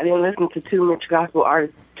up, I didn't listen to too many gospel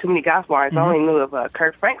artists. I only knew of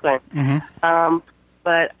Kirk Franklin.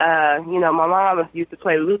 But you know, my mom used to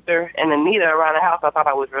play Luther and Anita around the house. I thought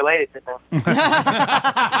I was related to them.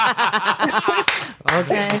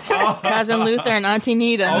 Okay, cousin Luther and Auntie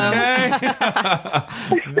Nita.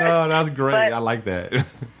 Okay. No, that's great. I like that.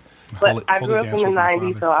 But I grew up in the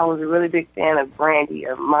 90s, so I was a really big fan of Brandy,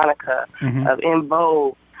 of Monica, of En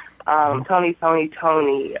Vogue, Tony,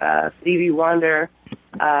 Stevie Wonder.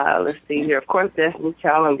 Let's see here. Of course, Destiny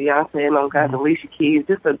Child and Beyonce and those guys, Alicia Keys.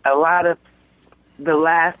 Just a lot of the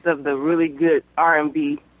last of the really good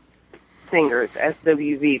R&B singers,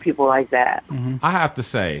 SWV, people like that. I have to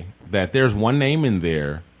say that there's one name in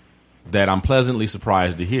there that I'm pleasantly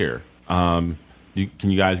surprised to hear. Can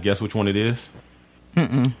you guys guess which one it is?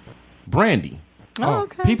 Brandy. Oh,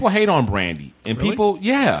 okay. People hate on Brandy, and Really? people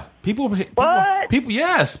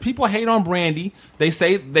hate on Brandy. They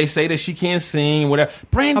say that she can't sing, whatever.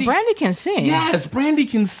 Brandy, Brandy can sing. Yes, Brandy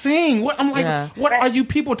can sing. What I'm like, Yeah. what are you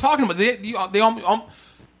people talking about? They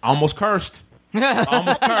almost cursed.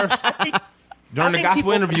 Almost cursed during the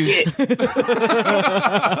gospel interview.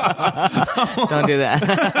 Don't do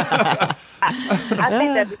that. I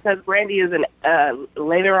think that because Brandy is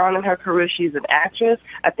later on in her career, she's an actress.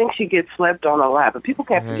 I think she gets slept on a lot, but people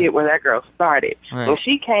can't forget where that girl started. Right. When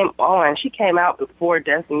she came on, she came out before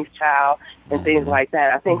Destiny's Child and things like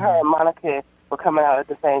that. I think her and Monica were coming out at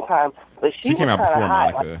the same time, but she came was out before kinda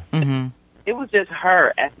hot. Monica. It was just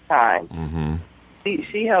her at the time.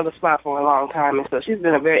 She held a spot for a long time, and so she's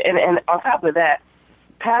been a very and on top of that,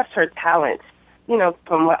 past her talent, you know,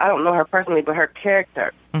 from what I don't know her personally, but her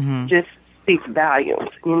character just speaks volumes.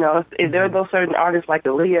 You know, if there are those certain artists like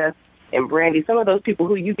Aaliyah and Brandy, some of those people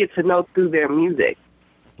who you get to know through their music,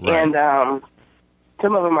 Right. and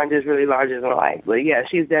some of them are just really larger than life. But yeah,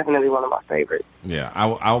 she's definitely one of my favorites. Yeah, I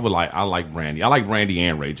like Brandy. I like Brandy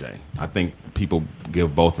and Ray J. I think people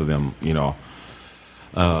give both of them, you know,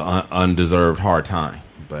 undeserved hard time.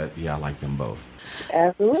 But yeah, I like them both.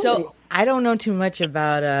 Absolutely. So I don't know too much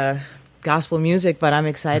about gospel music, but I'm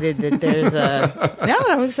excited that there's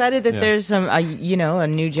there's some you know, a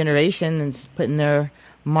new generation that's putting their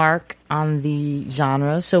mark on the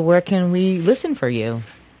genre. So where can we listen for you?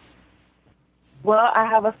 Well, I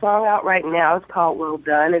have a song out right now. It's called Well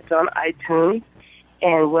Done. It's on iTunes.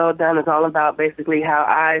 And Well Done is all about basically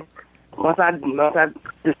how once I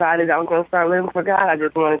decided I was going to start living for God, I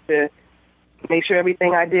just wanted to make sure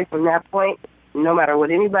everything I did from that point, no matter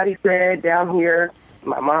what anybody said down here,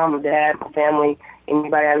 my mom, my dad, my family,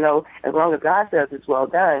 anybody I know, as long as God says it's well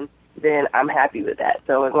done, then I'm happy with that.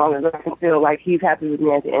 So as long as I can feel like He's happy with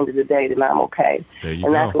me at the end of the day, then I'm okay. There you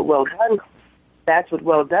and go. that's what Well Done. That's what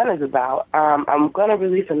Well Done is about. I'm going to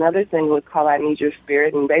release another single. It's called I Need Your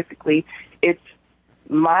Spirit, and basically it's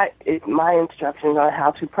my instructions on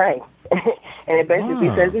how to pray. And it basically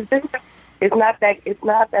says it's not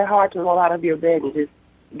that hard to roll out of your bed and just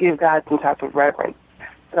give God some type of reverence.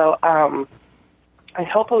 So and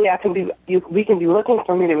hopefully we can be looking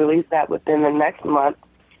for me to release that within the next month.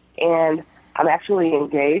 And I'm actually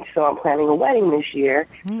engaged, so I'm planning a wedding this year.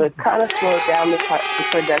 So it's kind of slowed down the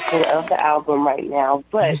production of the album right now,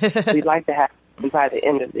 but we'd like to have it by the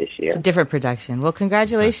end of this year. It's a different production. Well,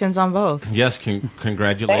 congratulations on both. Yes,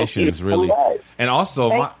 congratulations, Thank you really. so much. And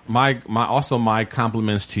also my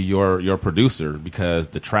compliments to your producer, because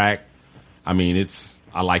the track, I mean,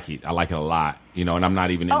 I like it. I like it a lot, you know, and I'm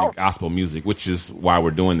not even into gospel music, which is why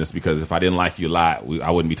we're doing this, because if I didn't like you a lot,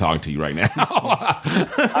 I wouldn't be talking to you right now.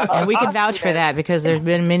 And we can vouch for that, because there's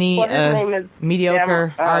been many Well, his name is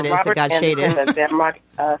mediocre artists Robert that got shaded. Anderson of Denmark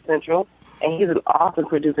Central, and he's an awesome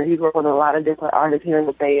producer. He's worked with a lot of different artists here in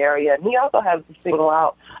the Bay Area, and he also has a single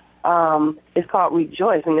out. It's called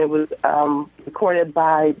Rejoice, and it was recorded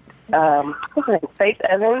by Faith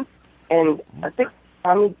Evans and I think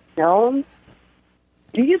Tommy Jones.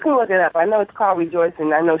 You can look it up. I know it's called Rejoice,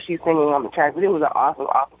 and I know she's singing on the track, but it was an awesome,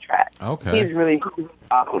 awesome track. Okay. He's really an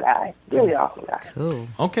awesome guy. Really awesome guy. Cool.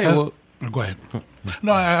 Okay, well, Go ahead.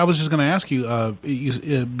 No, I was just going to ask you,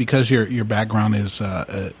 because your background is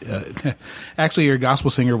actually you're a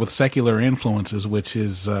gospel singer with secular influences, which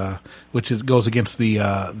goes against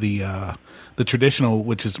the traditional,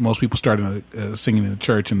 which is most people start singing in the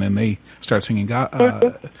church and then they start singing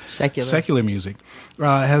secular music.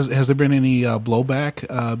 Has there been any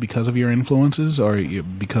blowback because of your influences or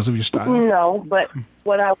because of your style? No, but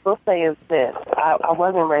what I will say is this: I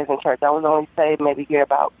wasn't raised in church. I was only saved maybe here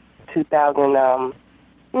about 2000,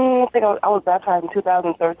 I think I was baptized in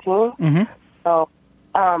 2013. Mm-hmm. So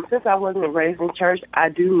since I wasn't raised in church, I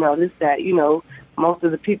do notice that, you know, most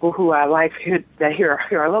of the people who I like here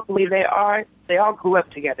locally, they all grew up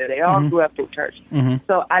together. They all grew up in church. Mm-hmm.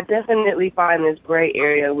 So I definitely find this gray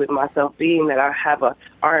area with myself, being that I have a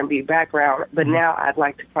R&B background, but now I'd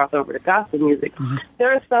like to cross over to gospel music. Mm-hmm.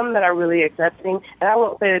 There are some that are really accepting, and I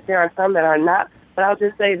won't say that there are some that are not, but I'll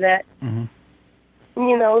just say that,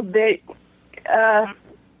 you know,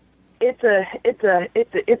 it's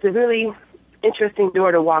a really interesting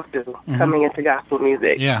door to walk through coming into gospel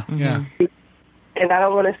music. Yeah, yeah. And I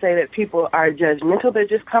don't want to say that people are judgmental. They're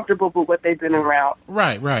just comfortable with what they've been around.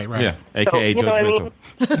 Right. Yeah, a.k.a. you know judgmental.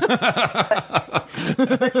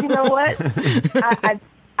 But you know what?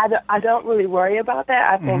 I don't really worry about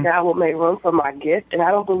that. I think God will make room for my gift, and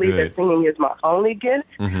I don't believe that singing is my only gift.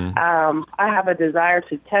 I have a desire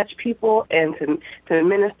to touch people and to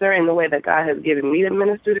minister in the way that God has given me to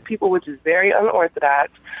minister to people, which is very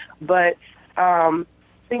unorthodox. But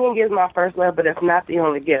singing is my first love, but it's not the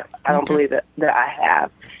only gift. I don't believe that I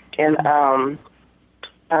have. And,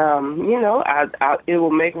 you know, it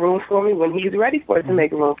will make room for me when He's ready for it to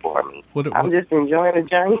make room for me. I'm just enjoying the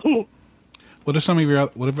journey. What are some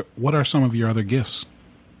of your other gifts?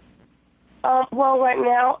 Well, right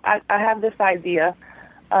now, I have this idea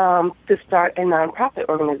to start a nonprofit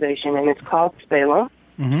organization, and it's called Spalem.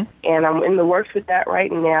 And I'm in the works with that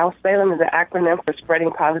right now. Spalem is an acronym for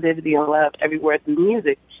spreading positivity and love everywhere through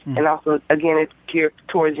music. And also, again, it's geared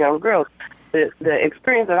towards young girls. The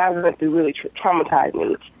experience that I went through really traumatized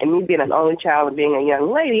me. And me being an only child and being a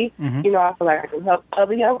young lady, you know, I feel like I can help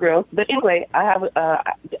other young girls. But anyway, I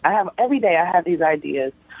have every day I have these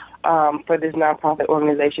ideas for this nonprofit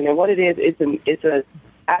organization. And what it is, it's a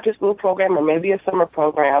after-school program or maybe a summer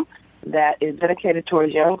program that is dedicated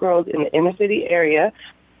towards young girls in the inner city area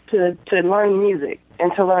to learn music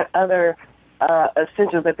and to learn other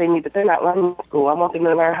essentials that they need that they're not learning in school. I want them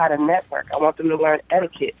to learn how to network. I want them to learn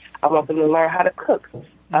etiquette. I want them to learn how to cook.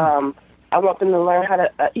 I want them to learn how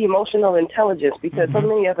to emotional intelligence, because so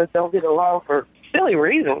many of us don't get along for silly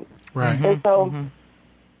reasons. Right. And so,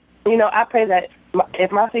 you know, I pray that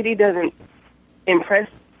if my CD doesn't impress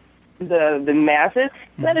the masses,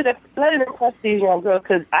 let it impress these young girls,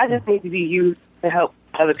 because I just need to be used to help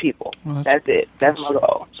other people. Well, that's it. That's my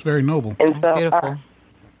goal. It's very noble. And so, Beautiful.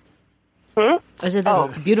 I said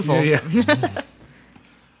that's beautiful. Yeah.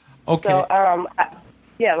 Okay. So,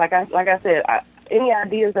 like I said, any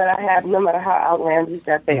ideas that I have, no matter how outlandish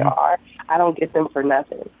that they are, I don't get them for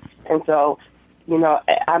nothing. And so, you know,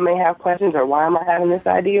 I may have questions or why am I having this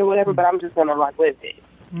idea or whatever, but I'm just going to rock with it.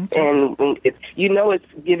 Okay. And it's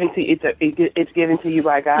given to it's given to you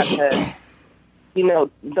by God to, you know,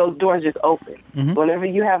 those doors just open. Whenever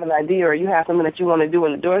you have an idea or you have something that you want to do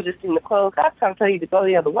and the doors just seem to close, God's trying to tell you to go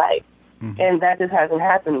the other way. And that just hasn't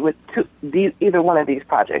happened with either one of these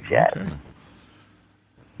projects yet. Okay.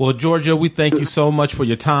 Well, Georgia, we thank you so much for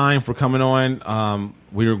your time, for coming on.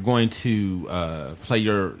 We are going to play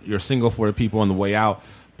your single for the people on the way out.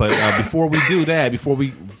 But before we do that, before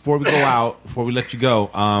we go out, before we let you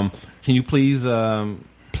go, can you please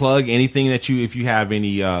plug anything that if you have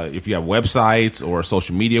websites or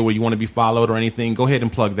social media where you want to be followed or anything? Go ahead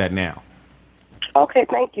and plug that now. Okay,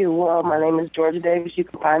 thank you. Well, my name is Georgia Davis. You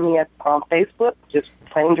can find me on Facebook, just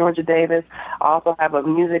plain Georgia Davis. I also have a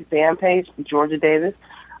music band page, Georgia Davis.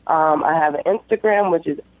 I have an Instagram, which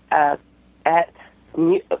is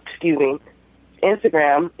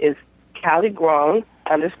Instagram is CaliGrown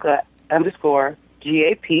 _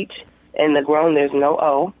 GA Peach, and the grown there's no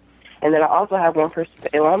O. And then I also have one for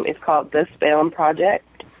Spalem. It's called The Spalem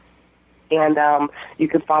Project. And you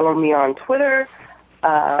can follow me on Twitter,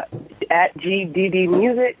 at GDD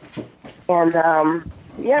Music, and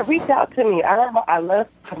reach out to me. I love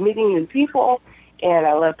meeting new people, and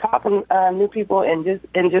I love talking new people, and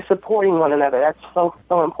just supporting one another. That's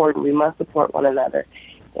so important. We must support one another.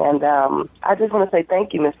 And I just want to say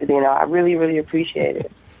thank you, Mr. Dino. I really, really appreciate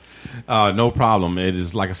it. No problem. It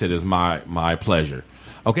is, like I said, it's my pleasure.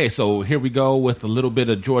 Okay, so here we go with a little bit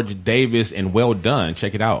of Georgia Davis and Well Done.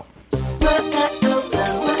 Check it out.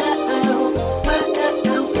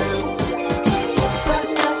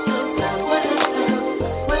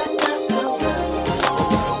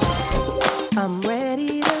 I'm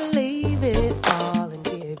ready to leave it all and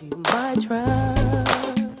give you my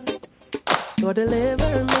trust. Lord,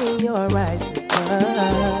 deliver me your righteousness.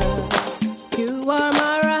 You are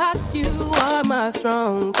my rock, you are my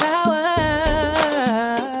strong tower.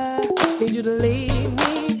 Need you to lead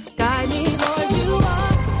me, guide me, Lord. You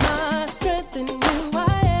are my strength, and you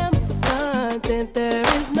I am content. There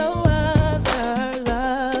is no other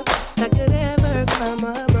love that could ever come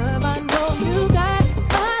up.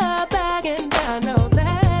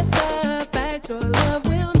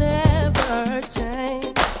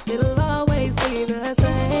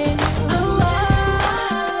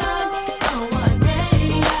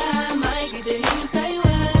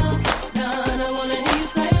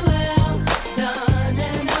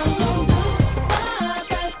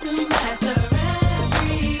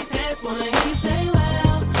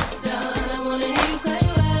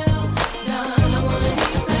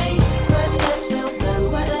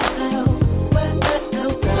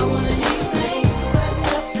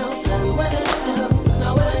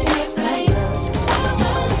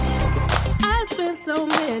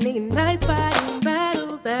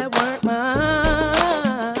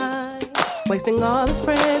 wasting all this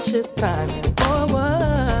precious time for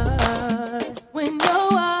what? When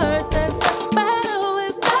your word says the battle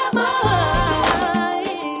is not mine.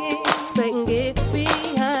 Satan, get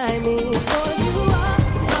behind me. For you are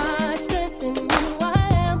my strength, and you I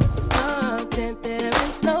am content. There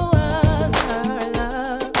is no other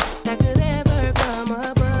love that could ever come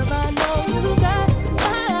above. I know you got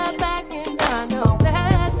my back, and I know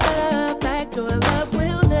that's a fact. Your love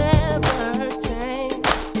will never change.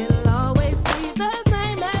 It'll always be the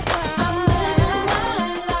same. That's why I'm living my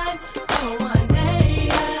life. So one day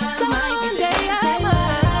I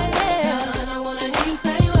might, and I wanna hear you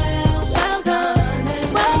say, well done,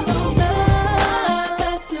 and well done.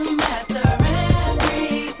 Best to master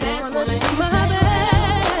every task. Wanna hear you say,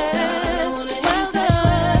 and I wanna hear you say,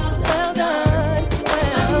 well done,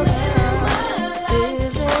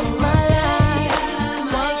 living my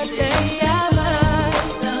life. One day I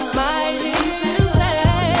might hear you say, I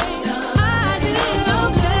did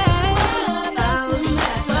okay. I'll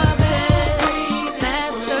master every master's attack. So I'll hear you say, well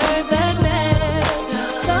done, well done.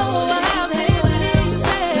 I wanna hear you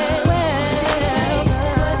say,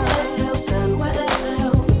 well done, well done. I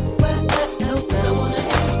wanna hear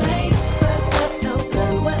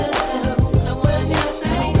you say,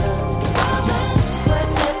 Lord,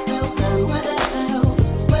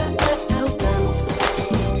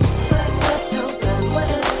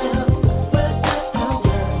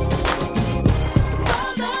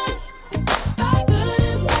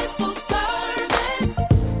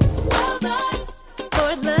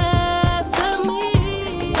 less of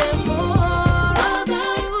me and more of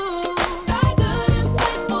you. Thy good and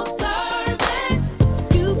faithful servant,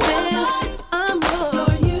 you've been, I'm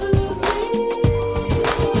yours. Use me.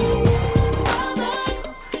 Well done,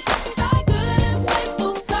 thy good and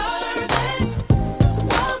faithful servant.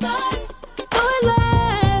 Well done, Lord,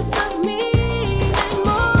 less of me and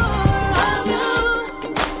more of you.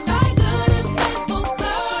 Thy good and faithful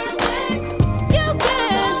servant, you've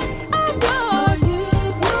been, I'm yours.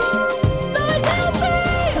 Use me, Lord, use me.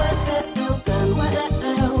 Well done,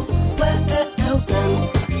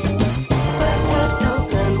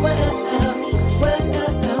 well done, well done.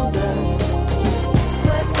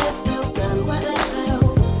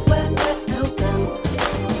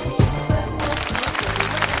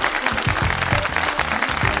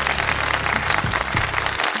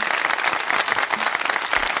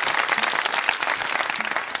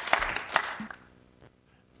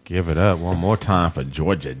 Give it up one more time for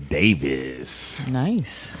Georgia Davis.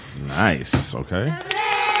 Nice. Nice. Okay.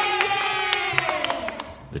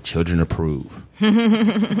 The children approve.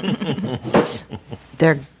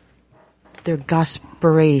 They're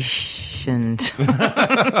gospirations.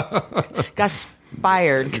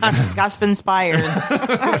 Gospired. Gospinspired.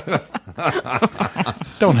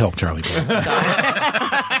 Don't help Charlie Bill.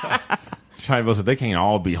 Charlie Bill said they can't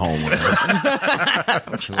all be home with us.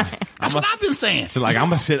 That's what I've been saying. She's like, I'm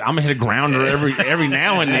gonna hit a grounder every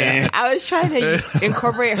now and then. I was trying to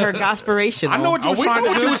incorporate her gospiration. I know what you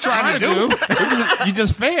was trying to do. You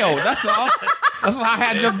just failed. That's all. That's why I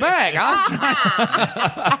had your back.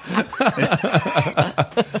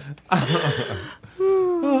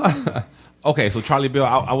 Okay, so Charlie Bill,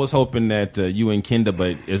 I was hoping that you and Kenda,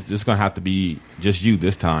 but it's just going to have to be just you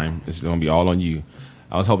this time. It's going to be all on you.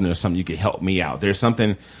 I was hoping there's something you could help me out. There's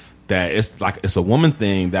something that it's a woman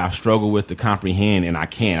thing that I've struggled with to comprehend, and I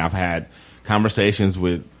can't. I've had conversations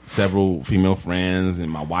with several female friends,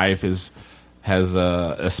 and my wife has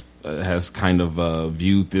kind of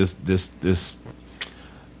viewed this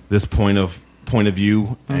point of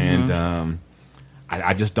view, and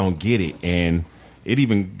I just don't get it. And it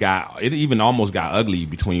even almost got ugly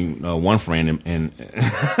between one friend and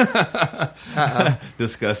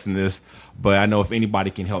discussing this. But I know if anybody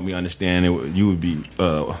can help me understand it, you would be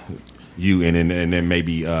you, and then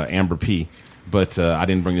maybe Amber P. But I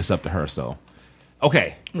didn't bring this up to her, so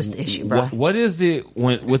okay. What's the issue, bro? What is it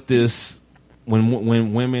when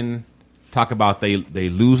women talk about they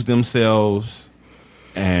lose themselves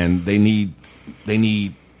and they need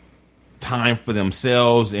time for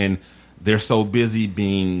themselves, and they're so busy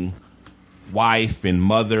being wife and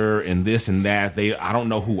mother and this and that. I don't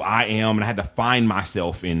know who I am, and I had to find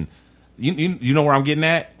myself in. You know where I'm getting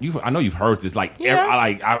at? I know you've heard this.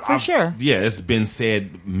 For sure. Yeah, it's been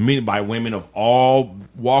said by women of all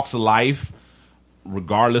walks of life,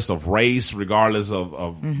 regardless of race, regardless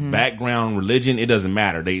of background, religion. It doesn't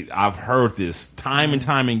matter. I've heard this time and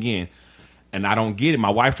time again, and I don't get it.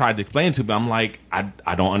 My wife tried to explain it to me, but I'm like,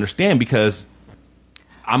 I don't understand, because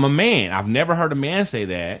I'm a man. I've never heard a man say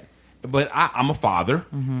that, but I'm a father.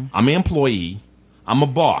 I'm an employee. I'm a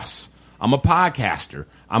boss. I'm a podcaster.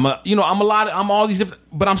 I'm all these different,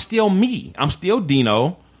 but I'm still me. I'm still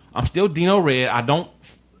Dino. I'm still Dino Red. I don't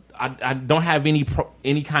have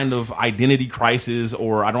any kind of identity crisis,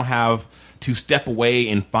 or I don't have to step away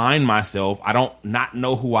and find myself. I don't not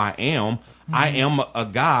know who I am. I am a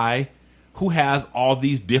guy who has all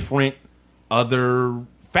these different other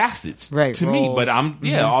facets to me, but I'm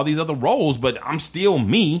all these other roles, but I'm still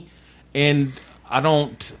me, and I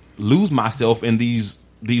don't lose myself in these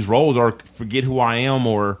roles or forget who I am,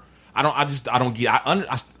 or I don't get. I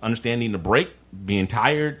understand needing a break, being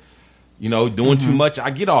tired, doing too much.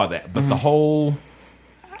 I get all that, but the whole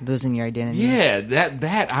losing your identity.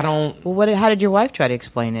 That I don't. Well, how did your wife try to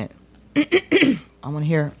explain it? I want to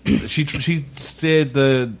hear. She said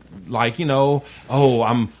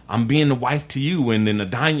I'm being the wife to you, and then the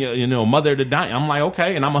Danya, mother to Danya. I'm like,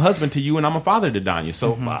 okay, and I'm a husband to you, and I'm a father to Danya.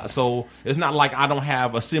 So, so it's not like I don't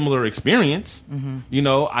have a similar experience.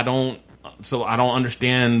 I don't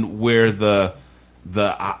understand where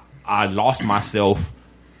I lost myself.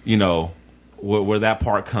 Where that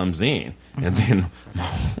part comes in, and then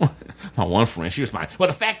my one friend, she was like, well,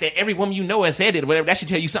 the fact that every woman has said it, or whatever, that should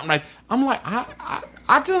tell you something. Like, I'm like,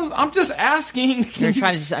 I'm just asking. You're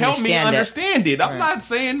trying to just help me understand it. I'm not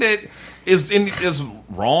saying that is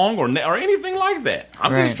wrong or anything like that.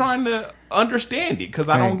 I'm just trying to understand it because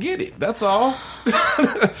I don't get it. That's all.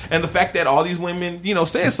 And the fact that all these women,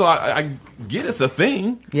 say it, so I get it's a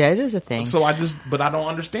thing. Yeah, it is a thing. So but I don't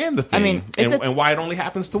understand the thing. I mean, and why it only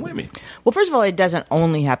happens to women. Well, first of all, it doesn't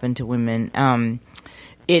only happen to women.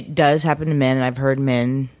 It does happen to men, and I've heard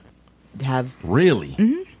men have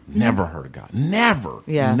really. Never heard a guy. Never.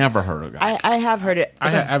 Yeah. Never heard a guy. I have heard it.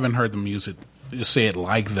 I haven't heard them say it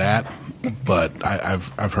like that, but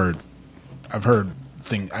I've heard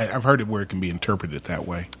it where it can be interpreted that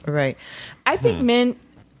way. Right. I think men.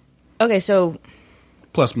 Okay, so.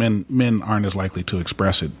 Plus, men aren't as likely to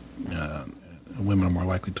express it. Women are more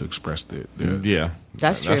likely to express their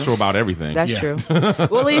That's true. That's true about everything. That's true.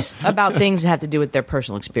 Well, at least about things that have to do with their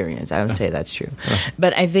personal experience. I would say that's true.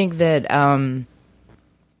 But I think that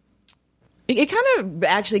it kind of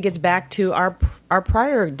actually gets back to our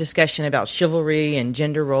prior discussion about chivalry and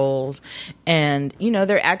gender roles. And,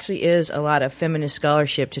 there actually is a lot of feminist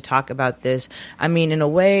scholarship to talk about this. I mean, in a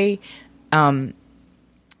way,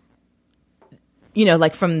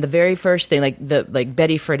 like from the very first thing, like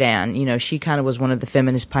Betty Friedan, she kind of was one of the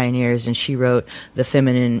feminist pioneers, and she wrote The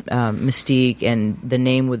Feminine Mystique and The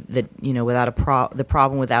Name Without The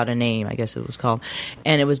Problem Without a Name, I guess it was called.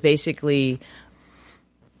 And it was basically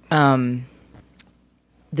that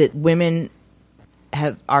women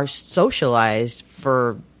are socialized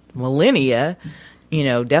for millennia,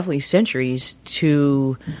 definitely centuries,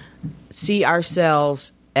 to see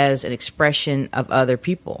ourselves as an expression of other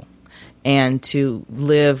people and to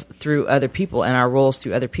live through other people and our roles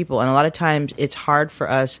through other people. And a lot of times it's hard for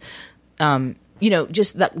us,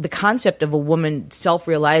 just the concept of a woman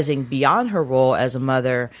self-realizing beyond her role as a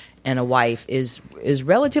mother and a wife is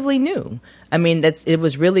relatively new. I mean, it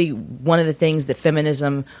was really one of the things that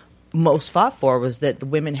feminism most fought for, was that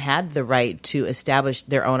women had the right to establish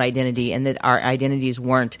their own identity, and that our identities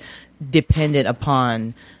weren't dependent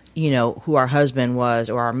upon who our husband was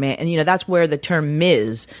or our man. And, that's where the term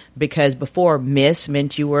Ms., because before Miss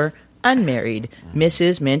meant you were unmarried.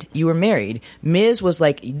 Mrs. meant you were married. Ms. was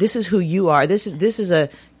like, this is who you are. This is a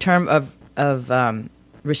term of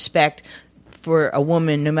respect for a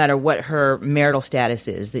woman, no matter what her marital status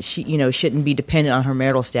is, that she, shouldn't be dependent on her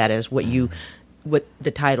marital status, what the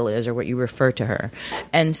title is or what you refer to her.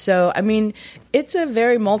 And so, I mean, it's a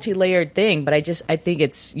very multi-layered thing, but I think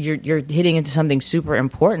it's, you're hitting into something super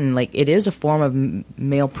important. Like, it is a form of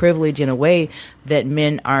male privilege in a way that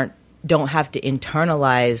men don't have to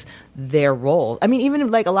internalize their role. I mean, even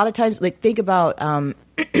like a lot of times, like, think about,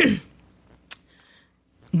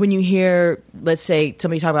 when you hear, let's say,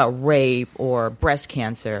 somebody talk about rape or breast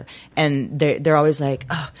cancer, and they're always like,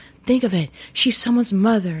 oh, think of it. She's someone's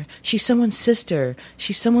mother. She's someone's sister.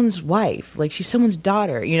 She's someone's wife. Like, she's someone's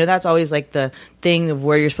daughter. That's always like the thing of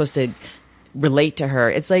where you're supposed to relate to her.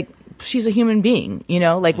 It's like, she's a human being,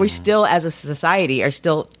 like we still as a society are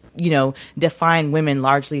still, define women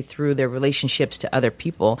largely through their relationships to other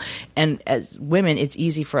people. And as women, it's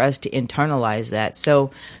easy for us to internalize that.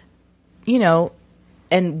 So,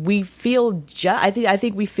 and we feel, I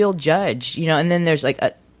think we feel judged, and then there's like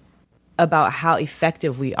about how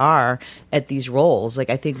effective we are at these roles. Like,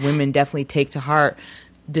 I think women definitely take to heart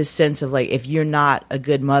this sense of, like, if you're not a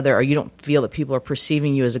good mother, or you don't feel that people are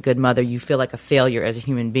perceiving you as a good mother, you feel like a failure as a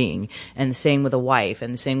human being. And the same with a wife,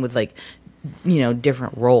 and the same with, like,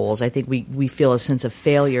 different roles. I think we feel a sense of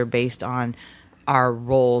failure based on our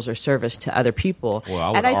roles or service to other people. Well, I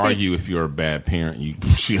would And think argue if you're a bad parent, you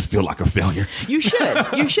should feel like a failure. you should.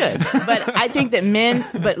 But I think that men,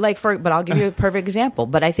 but I'll give you a perfect example.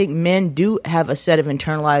 But I think men do have a set of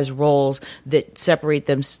internalized roles that separate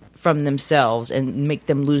them from themselves and make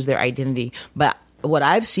them lose their identity. But what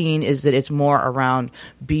I've seen is that it's more around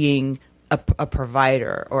being a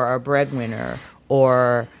provider or a breadwinner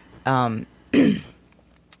or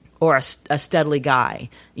or a studly guy,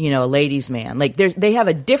 a ladies' man. Like they have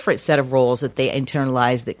a different set of roles that they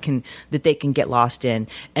internalize that they can get lost in.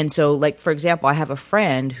 And so, like, for example, I have a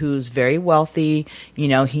friend who's very wealthy.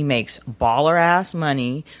 He makes baller ass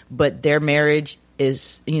money, but their marriage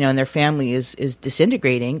is, and their family is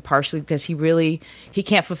disintegrating, partially because he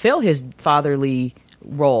can't fulfill his fatherly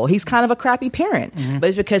role. He's kind of a crappy parent, but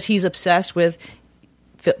it's because he's obsessed with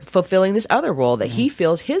fulfilling this other role that he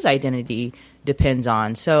feels his identity depends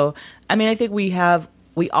on. So, I mean, I think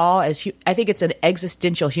I think it's an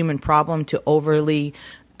existential human problem to overly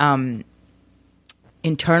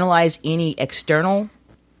internalize any external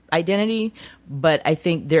identity, but I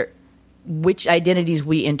think which identities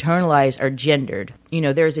we internalize are gendered.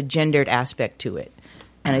 There's a gendered aspect to it.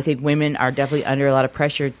 And I think women are definitely under a lot of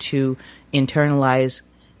pressure to internalize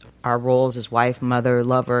our roles as wife, mother,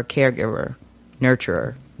 lover, caregiver,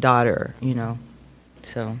 nurturer, daughter,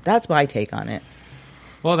 So that's my take on it.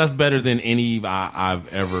 Well, that's better than any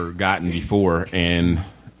I've ever gotten before, and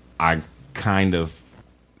I'm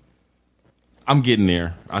getting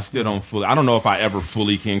there. I still don't I don't know if I ever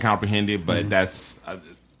fully can comprehend it, but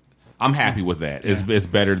I'm happy with that. Yeah. It's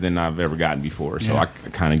better than I've ever gotten before, so I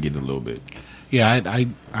kind of get it a little bit. Yeah,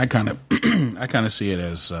 I kind of I kind of see it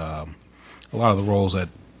as a lot of the roles that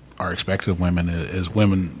are expected of women is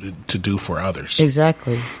women to do for others,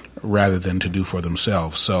 exactly, rather than to do for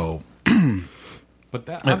themselves. So, but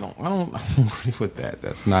that I don't agree with that.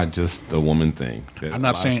 That's not just a woman thing. I'm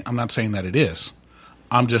not saying that it is.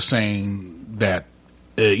 I'm just saying that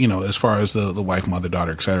as far as the wife, mother,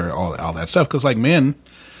 daughter, etc., all that stuff. Because like men,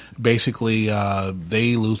 basically,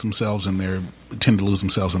 they tend to lose themselves in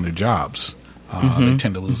their jobs. They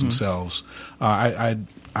tend to lose themselves. I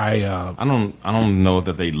don't know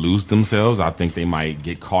that they lose themselves. I think they might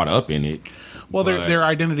get caught up in it. Well, their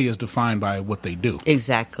identity is defined by what they do.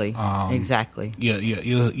 Exactly. Exactly. Yeah.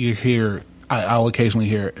 You hear. I'll occasionally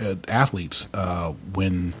hear athletes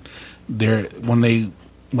when they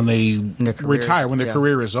retire, when their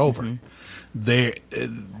career is over.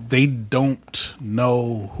 They don't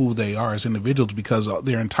know who they are as individuals because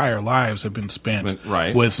their entire lives have been spent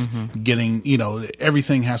with getting,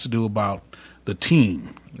 everything has to do about the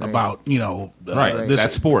team, about, that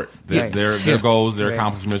sport, their goals, their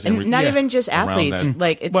accomplishments. And not even just athletes.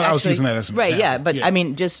 Like, it's I was using that as an example. Yeah, but I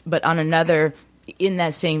mean, but on another, in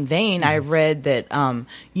that same vein, I read that, one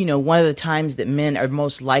of the times that men are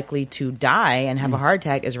most likely to die and have a heart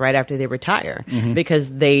attack is right after they retire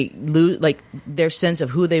because they lose, like, their sense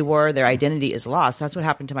of who they were, their identity is lost. That's what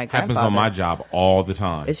happened to my grandfather. Happens on my job all the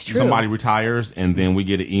time. It's true. Somebody retires and then we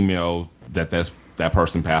get an email that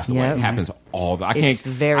person passed away. Yep. It happens all the. I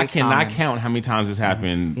cannot common. count how many times it's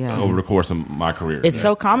happened over the course of my career. It's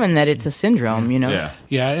so common that it's a syndrome, Yeah,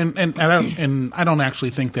 and I don't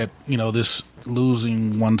actually think that this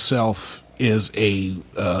losing oneself is a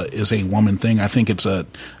woman thing. I think it's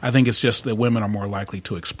just that women are more likely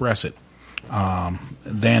to express it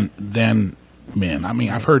than men. I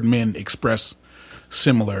mean, I've heard men express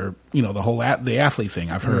similar, the athlete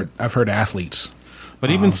thing. I've heard athletes. But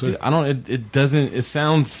even still, it doesn't. It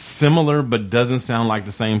sounds similar, but doesn't sound like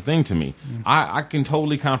the same thing to me. I can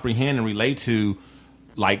totally comprehend and relate to,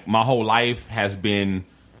 like, my whole life has been,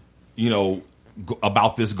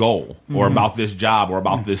 about this goal or about this job or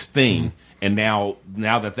about this thing, and now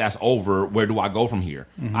that that's over, where do I go from here?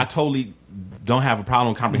 I totally don't have a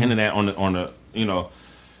problem comprehending that on a.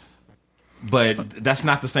 But that's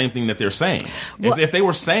not the same thing that they're saying. Well, if they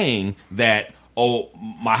were saying that, oh,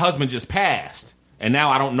 my husband just passed, and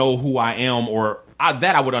now I don't know who I am,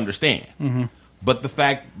 that I would understand. But the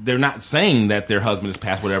fact they're not saying that their husband has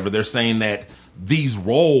passed, whatever, they're saying that these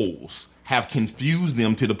roles have confused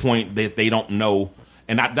them to the point that they don't know.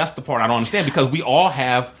 And that's the part I don't understand, because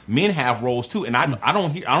men have roles too. And I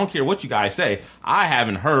don't care what you guys say. I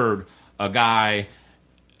haven't heard a guy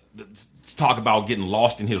talk about getting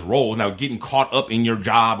lost in his role. Now, getting caught up in your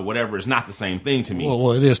job or whatever is not the same thing to me.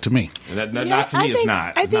 Well, it is to me. Not to me. It's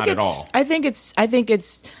not at all. I think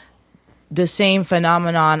it's the same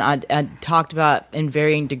phenomenon I talked about in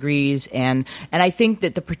varying degrees, and I think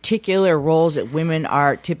that the particular roles that women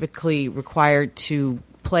are typically required to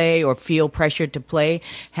play or feel pressured to play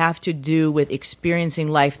have to do with experiencing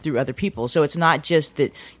life through other people. So it's not just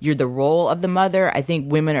that you're the role of the mother. I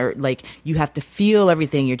think women are like, you have to feel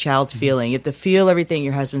everything your child's feeling. You have to feel everything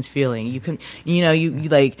your husband's feeling. You can,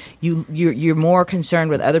 you're more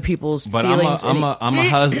concerned with other people's But feelings. I'm a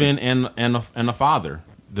husband and a father.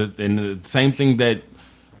 And the same thing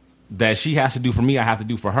that she has to do for me, I have to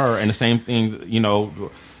do for her, and the same thing,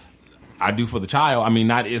 I do for the child. I mean,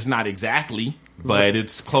 it's not exactly, but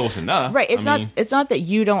it's close enough. Right. It's not that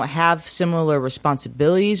you don't have similar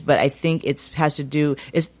responsibilities, but I think it has to do.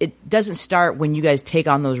 It doesn't start when you guys take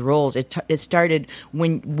on those roles. It started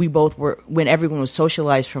when when everyone was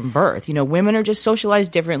socialized from birth. Women are just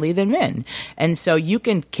socialized differently than men, and so you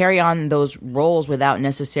can carry on those roles without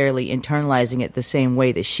necessarily internalizing it the same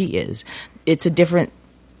way that she is. It's a different.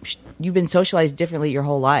 You've been socialized differently your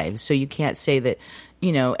whole lives, so you can't say that.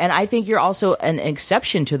 And I think you're also an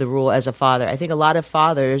exception to the rule as a father. I think a lot of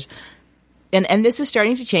fathers, and this is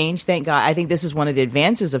starting to change, thank God. I think this is one of the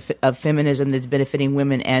advances of feminism that's benefiting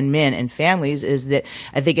women and men and families, is that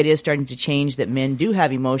I think it is starting to change that men do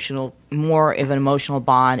have more of an emotional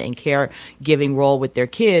bond and caregiving role with their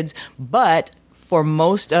kids. But for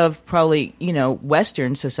most of probably,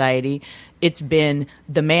 Western society, it's been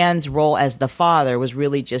the man's role as the father was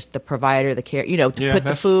really just the provider, the care, to put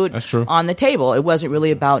the food on the table. It wasn't really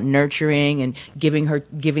about nurturing and giving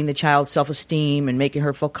the child self-esteem and making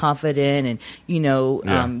her feel confident and,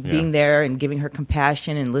 being there and giving her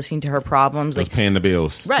compassion and listening to her problems. Like paying the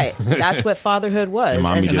bills. Right. That's what fatherhood was. And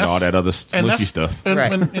mommy did all that other smushy stuff.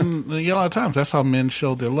 And a lot of times that's how men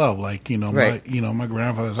showed their love. Like, my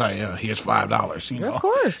grandfather's like, here's $5, Of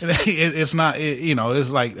course. It's not, it's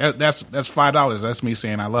like, that's $5. That's me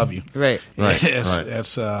saying I love you. Right.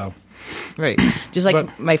 That's right. Just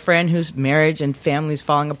like my friend whose marriage and family's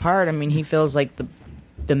falling apart. I mean, he feels like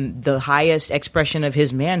the highest expression of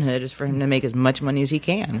his manhood is for him to make as much money as he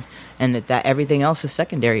can, and that everything else is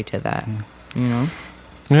secondary to that. Yeah,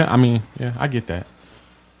 I mean, I get that.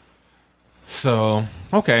 So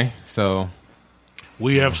okay,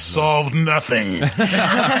 we have solved nothing. No,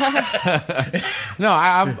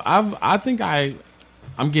 I think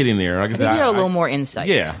I'm getting there. Like I think you have a little more insight.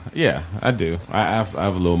 Yeah, I do. I have a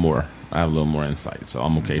little more. I have a little more insight, so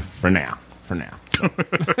I'm okay for now.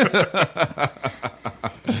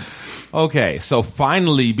 Okay, so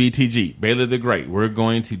finally, BTG, Baylor the Great, we're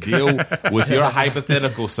going to deal with your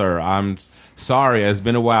hypothetical, sir. I'm sorry, it's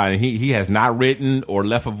been a while, and he has not written or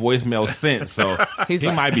left a voicemail since, so he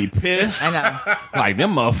might be pissed. I know. Like,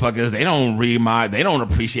 them motherfuckers, they don't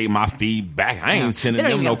appreciate my feedback. I ain't sending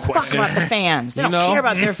them no questions. Fuck about the fans. They don't care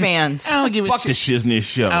about their fans. I don't give a Fuck the Shiznit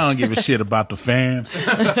show. I don't give a shit about the fans.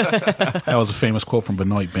 That was a famous quote from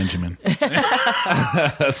Benoit Benjamin.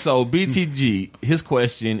 So BTG, his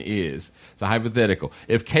question is, it's a hypothetical.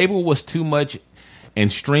 If cable was too much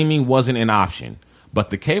and streaming wasn't an option, but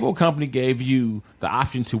the cable company gave you the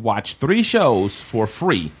option to watch 3 shows for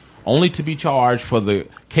free, only to be charged for the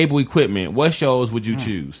cable equipment, what shows would you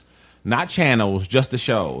choose? Not channels, just the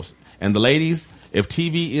shows. And the ladies, if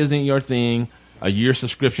TV isn't your thing, a year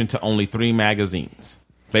subscription to only 3 magazines.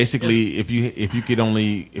 Basically, if you can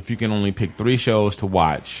only pick 3 shows to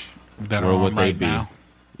watch, that are on right now.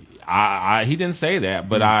 He didn't say that,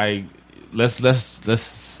 but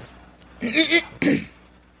let's.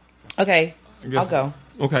 Okay, I'll go.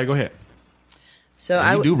 Okay, go ahead. So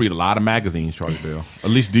you do read a lot of magazines, Charlie Bill.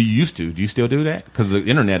 At least, do you used to? Do you still do that? Because the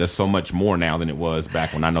internet is so much more now than it was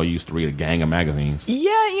back when I know you used to read a gang of magazines.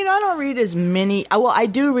 Yeah, I don't read as many. Well, I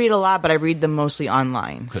do read a lot, but I read them mostly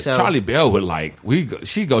online. So Charlie Bell would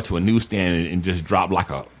she'd go to a newsstand and just drop like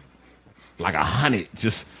a 100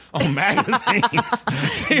 just on magazines.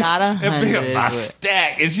 Not 100. A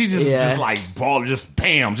stack, and she just like ball, just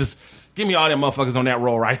bam, just. Give me all them motherfuckers on that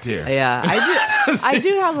roll right there. Yeah, I do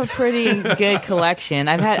have a pretty good collection.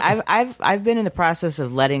 I've been in the process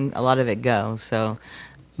of letting a lot of it go. So,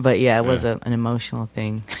 but yeah, it was an emotional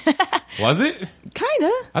thing. Was it?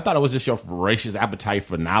 Kinda. I thought it was just your voracious appetite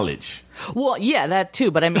for knowledge. Well, yeah, that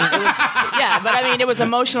too. But I mean, it was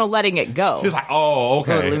emotional letting it go. She's like, oh,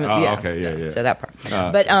 okay, okay, yeah. So that part.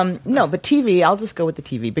 But TV. I'll just go with the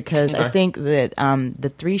TV because I think that the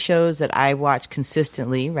 3 shows that I watch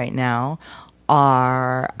consistently right now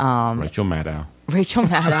are Rachel Maddow.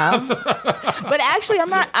 But actually,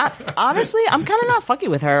 honestly, I'm kind of not fucking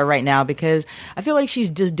with her right now because I feel like she's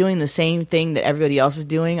just doing the same thing that everybody else is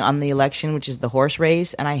doing on the election, which is the horse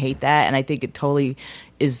race, and I hate that, and I think it totally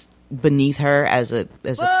is beneath her as a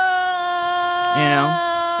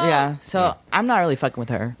Yeah, so I'm not really fucking with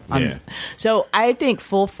her. Yeah. So I think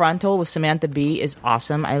Full Frontal with Samantha Bee is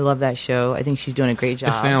awesome. I love that show. I think she's doing a great job.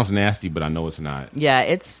 It sounds nasty, but I know it's not. Yeah,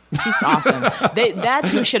 she's awesome.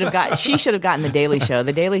 That's who should have got. She should have gotten the Daily Show.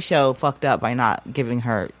 The Daily Show fucked up by not giving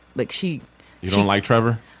her You don't like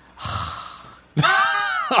Trevor? I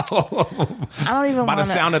don't even. By the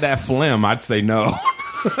sound of that phlegm, I'd say no.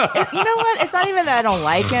 You know what? It's not even that I don't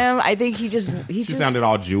like him. I think he sounded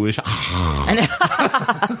all Jewish. I know.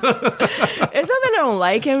 It's not that I don't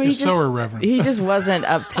like him. You're so irreverent. He just wasn't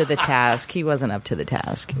up to the task. He wasn't up to the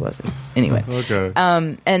task. He wasn't. Anyway. Okay.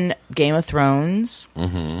 And Game of Thrones.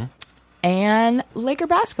 Mm-hmm. And Laker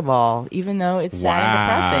basketball, even though it's sad and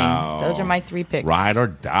depressing. Those are my 3 picks. Ride or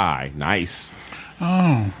die. Nice.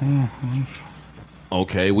 Oh.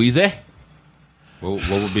 Okay, Weezy. What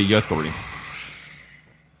would be your 3?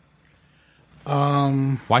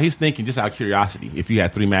 While he's thinking, just out of curiosity, if you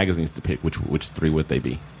had 3 magazines to pick, which 3 would they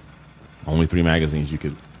be? Only 3 magazines you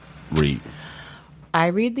could read. I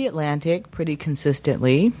read The Atlantic pretty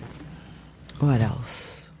consistently. What else?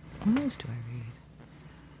 What else do I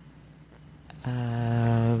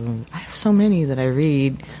read? I have so many that I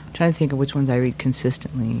read. I'm trying to think of which ones I read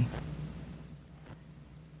consistently.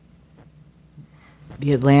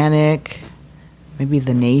 The Atlantic, maybe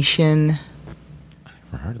The Nation. I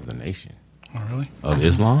never heard of The Nation. Oh, really? Of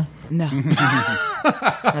Islam? No.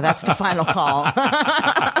 No, that's the final call.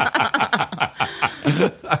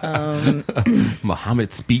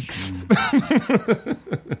 Muhammad Speaks. And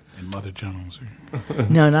Mother Jones.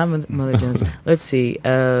 No, not Mother Jones. Let's see.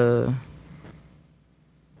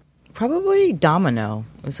 Probably Domino.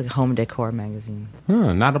 It's a home decor magazine.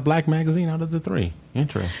 Not a black magazine out of the 3.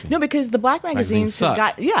 Interesting. No, because the black magazines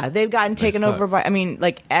suck. they've gotten taken over by. I mean,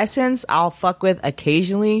 like Essence, I'll fuck with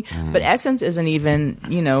occasionally, but Essence isn't even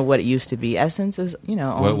what it used to be. Essence is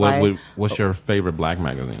owned by. What's your favorite black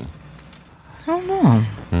magazine? I don't know.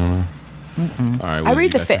 All right, I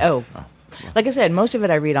read like I said, most of it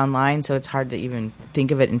I read online, so it's hard to even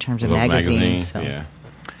think of it in terms of magazines. So. Yeah.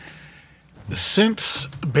 Since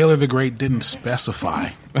Baylor the Great didn't specify,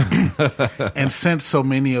 and since so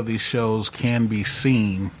many of these shows can be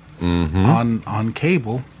seen on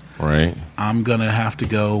cable, right? I'm gonna have to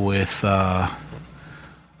go with All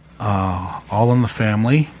in the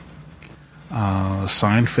Family,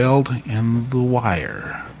 Seinfeld, and The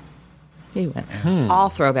Wire. He went all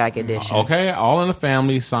throwback edition. Okay, All in the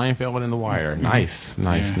Family, Seinfeld, and The Wire. Nice.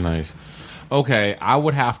 Okay, I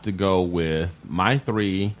would have to go with my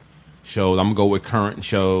 3 shows. I'm going to go with current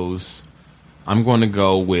shows. I'm going to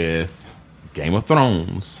go with Game of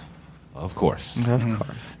Thrones, of course.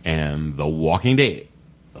 And The Walking Dead,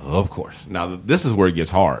 of course. Now, this is where it gets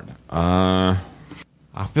hard. I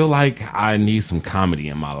feel like I need some comedy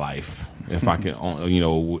in my life. If I can,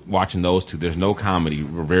 watching those 2, there's no comedy,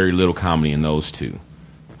 or very little comedy in those 2.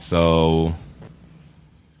 So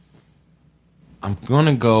I'm going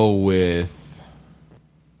to go with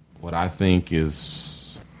what I think is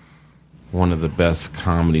one of the best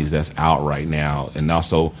comedies that's out right now. And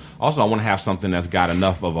also I want to have something that's got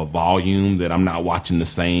enough of a volume that I'm not watching the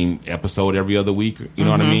same episode every other week. You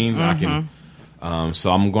know what I mean? I can.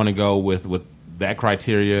 So I'm going to go with that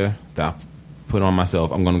criteria that I put on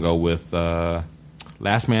myself. I'm going to go with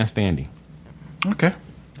Last Man Standing. Okay.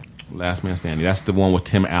 Last Man Standing. That's the one with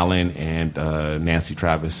Tim Allen and Nancy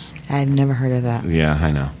Travis. I've never heard of that. Yeah,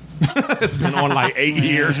 I know. It's been on like 8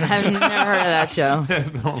 years. I've never heard of that show.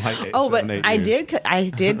 It's been on like 8 but 8 I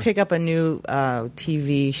years. did pick up a new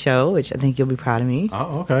TV show, which I think you'll be proud of me.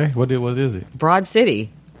 Oh, okay. What is it? Broad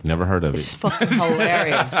City. Never heard of It's it. fucking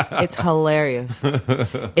hilarious. It's hilarious.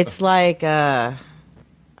 It's like I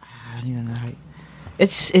don't even know how.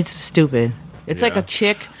 It's stupid. It's like a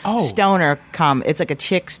chick stoner It's like a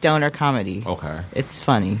chick stoner comedy. Okay. It's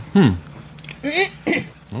funny. Okay.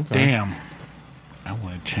 Damn. I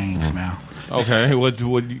want to change now. Okay. What do you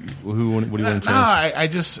want to change? No, I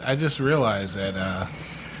just realized that.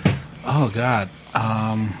 Oh God.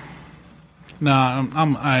 No,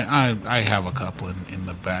 I have a couple in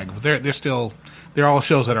the bag, but they're all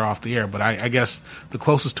shows that are off the air. But I guess the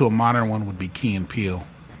closest to a modern one would be Key and Peele.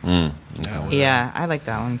 Yeah, I like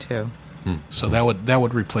that one too. So that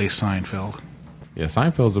would replace Seinfeld. Yeah,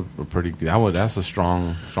 Seinfeld's a pretty good. That's a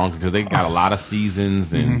strong because they got a lot of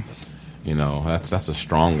seasons and. That's a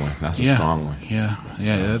strong one. That's a strong one. Yeah.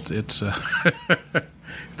 It's it's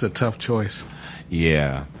a tough choice.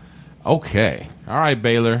 Yeah. Okay. All right,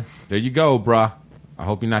 Baylor. There you go, bruh. I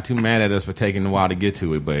hope you're not too mad at us for taking a while to get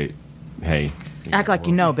to it, but hey. Act like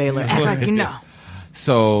you know, Baylor. Act like you know.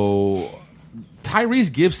 So,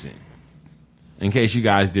 Tyrese Gibson, in case you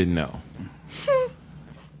guys didn't know,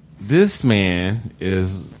 This man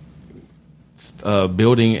is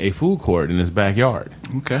building a food court in his backyard.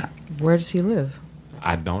 Okay. Where does he live?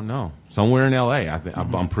 I don't know. Somewhere in L.A.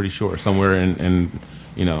 I'm pretty sure. Somewhere in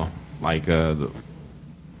like the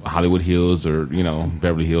Hollywood Hills or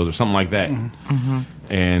Beverly Hills or something like that. Mm-hmm.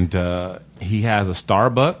 And he has a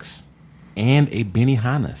Starbucks and a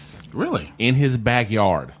Benihana's. Really? In his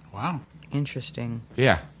backyard. Wow. Interesting.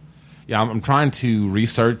 Yeah. Yeah, I'm trying to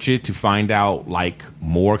research it to find out, like,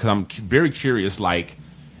 more, because I'm very curious, like,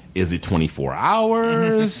 is it 24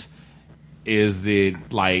 hours? Is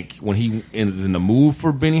it, like, when he is in the mood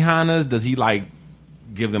for Benihana's, does he, like,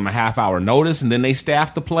 give them a half-hour notice and then they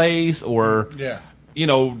staff the place? Or,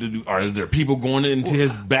 or is there people going into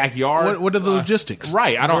his backyard? What are the logistics?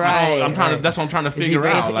 Right. I don't know. That's what I'm trying to figure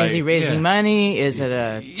out. Is he raising money? Is it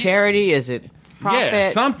a charity? Is it profit? Yeah,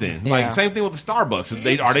 something. Yeah. Like, same thing with the Starbucks.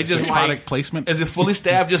 Are they just product like placement? Is it fully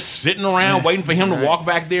staffed, just sitting around waiting for him to walk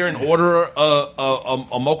back there and order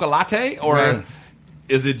a mocha latte, or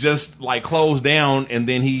is it just like closed down and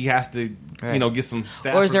then he has to get some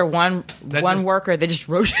staff? Or is there one worker that just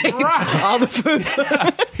rotates all the food?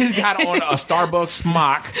 He's got on a Starbucks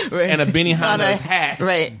smock and a Benihana's hat,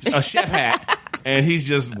 a chef hat. And he's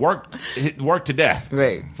just worked to death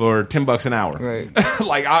for $10 an hour. Right.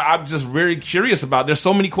 Like I'm just very curious about. There's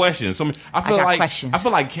so many questions. I feel like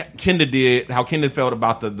Kenda did how Kenda felt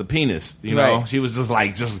about the penis. She was just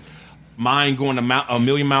like mind going a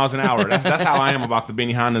million miles an hour. That's how I am about the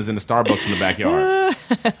Benihana's and the Starbucks in the backyard.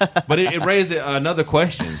 But it raised another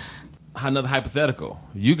question, another hypothetical.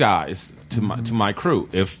 You guys, to my crew,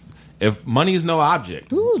 if money is no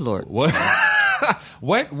object, ooh Lord, what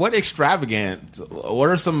extravagant? What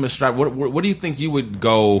are some what do you think you would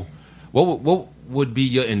go? What would be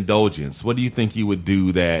your indulgence? What do you think you would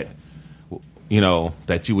do that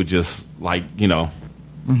that you would just like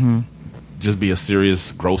just be a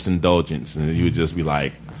serious gross indulgence, and you would just be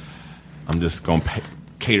like, I'm just gonna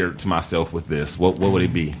cater to myself with this. What would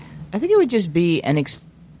it be? I think it would just be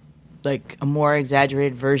like a more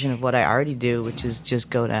exaggerated version of what I already do, which is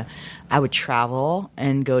just I would travel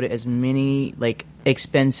and go to as many like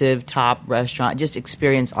expensive top restaurants, just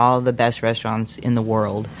experience all of the best restaurants in the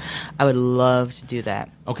world. I would love to do that.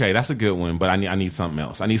 Okay, that's a good one, but I need something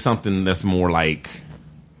else. I need something that's more like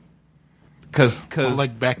more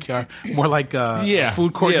like backyard, more like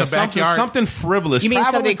food court in the backyard. Something frivolous. You mean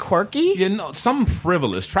something quirky? Something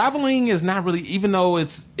frivolous. Traveling is not really, even though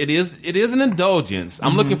it is an indulgence.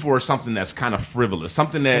 I'm looking for something that's kind of frivolous.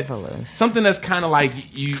 Something that's kind of like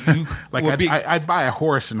you like I'd buy a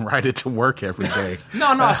horse and ride it to work every day.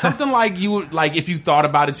 No, something like you would, like if you thought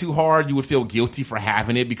about it too hard, you would feel guilty for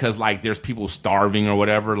having it because like there's people starving or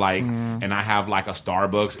whatever. Like, and I have like a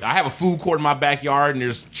Starbucks. I have a food court in my backyard, and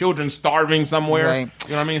there's children starving somewhere. Right. You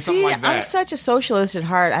know what I mean? See, something like that. I'm such a socialist at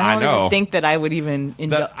heart. I don't even think that I would even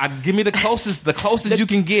give me the closest you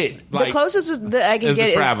can get. Like, the closest that I can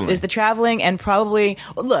get is the traveling, and probably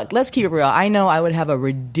look. Let's keep it real. I know I would have a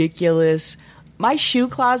ridiculous. My shoe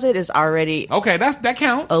closet is already okay. That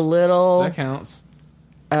counts. A little. That counts.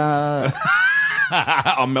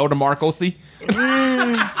 Imelda Marcos-y.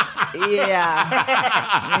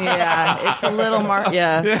 Yeah, it's a little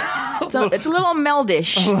it's a little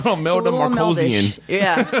meldish. A little Melda Marcosian.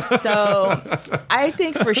 Yeah. So I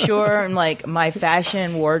think for sure, like my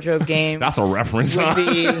fashion wardrobe game. That's a reference. Would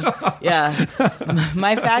be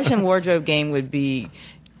my fashion wardrobe game would be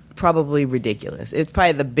probably ridiculous. It's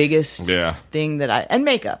probably the biggest thing that and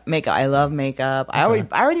makeup. I love makeup. I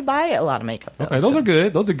already buy a lot of makeup. Though, okay, those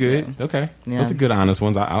are good. Yeah. Okay, those are good, honest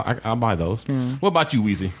ones. I'll buy those. Yeah. What about you,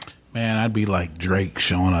 Weezy? Man, I'd be like Drake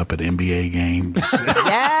showing up at NBA games.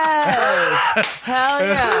 Yes, hell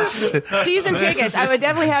yeah! Season tickets. I would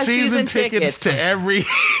definitely have season tickets to every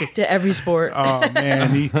sport. Oh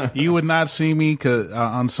man, you would not see me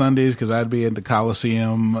on Sundays because I'd be at the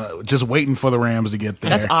Coliseum just waiting for the Rams to get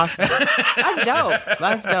there. That's awesome. That's dope.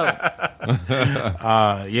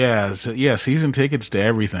 Season tickets to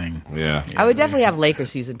everything. Yeah, I would definitely have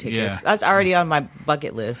Lakers season tickets. Yeah. That's already on my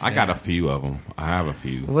bucket list. I got a few of them. I have a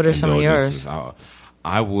few. What are some of yours?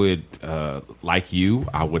 I would, like you,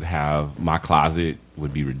 I would have, my closet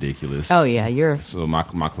would be ridiculous. Oh, yeah. So my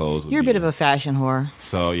clothes would You're be, a bit of a fashion whore.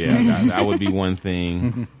 So, yeah, that would be one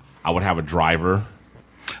thing. I would have a driver.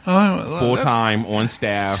 Full-time, on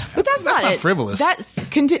staff. But that's not frivolous. That's,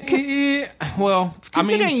 considering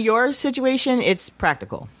your situation, it's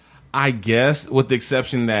practical. I guess, with the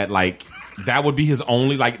exception that, like, that would be his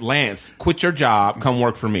only, like, Lance, quit your job, come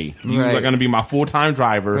work for me. You are going to be my full-time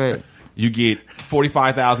driver. Right. You get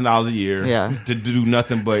 $45,000 a year to do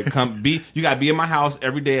nothing but you got to be in my house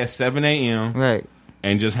every day at 7 a.m. Right.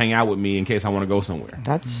 and just hang out with me in case I want to go somewhere.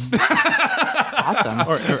 That's awesome.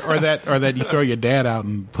 Or that you throw your dad out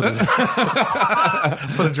and put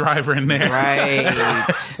a driver in there. Right.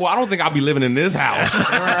 Well, I don't think I'll be living in this house.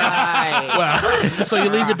 Right. Well, so you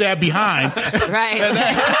leave your dad behind. Right.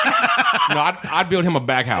 No, I'd build him a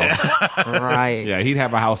back house. Right. Yeah, he'd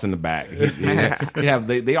have a house in the back. He'd have.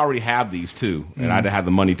 They already have these too, and I'd have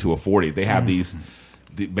the money to afford it. They have these.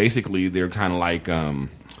 Basically, they're kind of like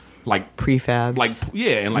prefab,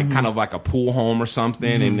 and kind of like a pool home or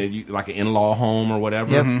something, and then like an in-law home or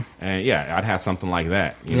whatever. Yep. And yeah, I'd have something like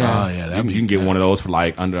that. You Yeah. know? Oh, yeah, you can get one of those for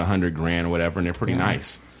like under $100,000 or whatever, and they're pretty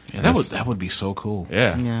nice. Yeah, that would be so cool.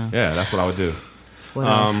 Yeah, Yeah. yeah, that's what I would do. What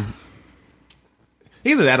else?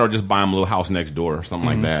 Either that or just buy them a little house next door or something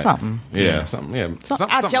like that. Something. Yeah, something. Yeah,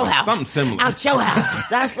 Out your house. Something similar. Out your house.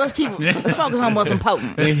 Let's focus on what's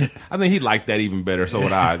important. I think he'd like that even better. So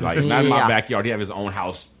would I. Like not in my Yeah. backyard. He'd have his own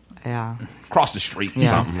house Yeah. across the street, Yeah.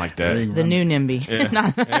 something like that. The new NIMBY.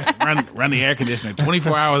 Run the air conditioner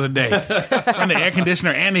 24 hours a day. Run the air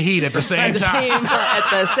conditioner and the heat at the same time. At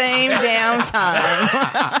the same damn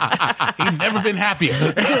time. He's never been happier.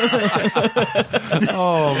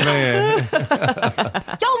 Oh man.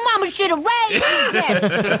 Your mama should have raised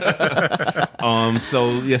you. So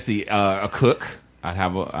let's see. A cook. I'd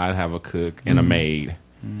have a cook and a maid.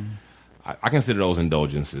 I consider those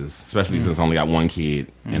indulgences, especially since I only got one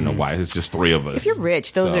kid and the wife. It's just three of us. If you're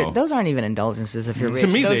rich, those aren't even indulgences. If you're rich, To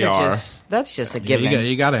me, those they are. That's just a Yeah, given.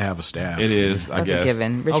 you got to have a staff. It is, I That's guess. a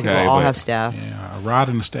given. Rich Okay, people all but- have staff. Yeah, a rod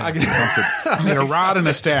and a staff. To comfort. I need a rod and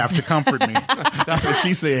a staff to comfort me. That's what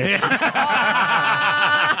she said.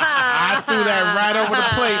 I threw that right over the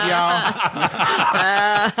plate, y'all.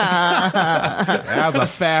 That was a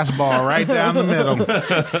fastball right down the middle.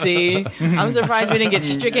 See, I'm surprised we didn't get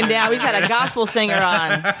stricken down. We just had a gospel singer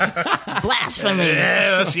on. Blasphemy.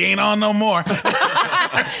 Yeah, she ain't on no more.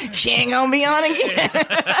 She ain't gonna be on again.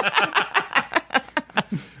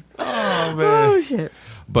 Oh man. Oh shit.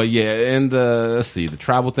 But yeah, and let's see the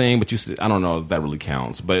travel thing. But I don't know if that really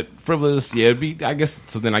counts. But frivolous, yeah, it'd be. I guess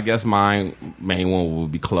so. Then I guess my main one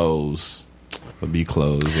would be clothes.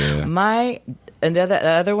 Yeah. The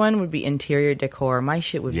other one would be interior decor. My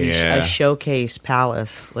shit would be Yeah. a showcase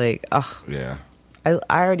palace. Like, Yeah. I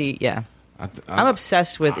already, yeah. I'm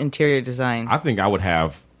obsessed with interior design. I think I would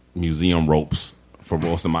have museum ropes for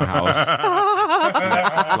most of my house,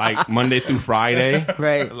 like Monday through Friday.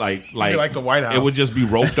 Right. Like like the White House. It would just be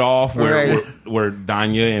roped off where Right. where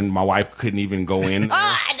Danya and my wife couldn't even go in.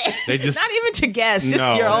 They just not even to guests, just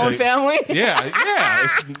No, your own they- family. Yeah,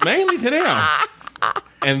 it's mainly to them.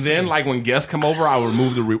 And then, like when guests come over, I would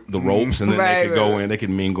remove the ropes, and then Right, they could go right. in. They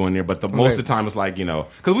could go in there. But most of the time, it's like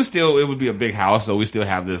because it would be a big house, so we still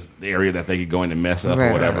have this area that they could go in and mess up or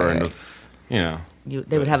Right, whatever, right, and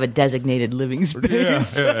They would have a designated living space.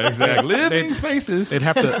 yeah, exactly. Living spaces. They'd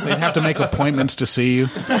have to make appointments to see you.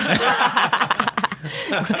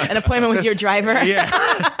 An appointment with your driver. Yeah.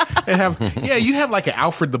 You have like an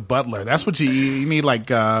Alfred the Butler. That's what you need,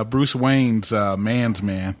 like Bruce Wayne's man's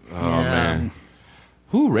man. Oh man,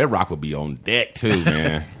 Red Rock would be on deck too,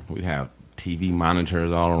 man. We'd have TV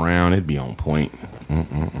monitors all around. It'd be on point.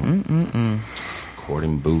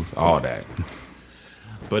 Recording booth, all that.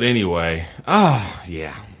 But anyway,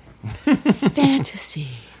 yeah. Fantasy.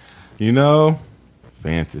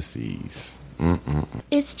 Fantasies.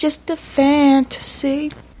 It's just a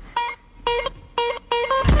fantasy.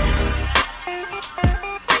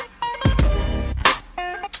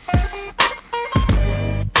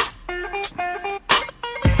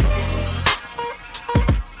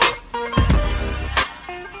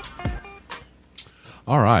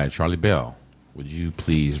 All right, Charlie Bell, would you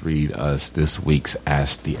please read us this week's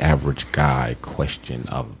Ask the Average Guy question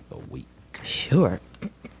of the week? Sure.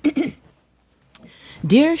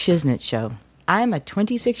 Dear Shiznit Show, I am a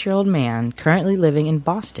 26-year-old man currently living in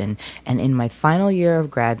Boston and in my final year of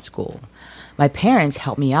grad school. My parents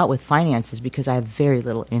help me out with finances because I have very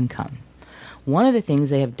little income. One of the things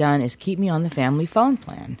they have done is keep me on the family phone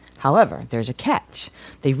plan. However, there's a catch.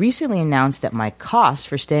 They recently announced that my cost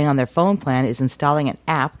for staying on their phone plan is installing an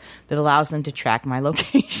app that allows them to track my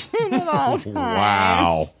location at all times.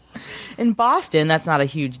 Wow. In Boston, that's not a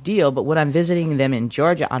huge deal, but when I'm visiting them in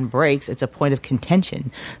Georgia on breaks, it's a point of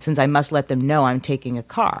contention, since I must let them know I'm taking a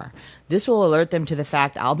car. This will alert them to the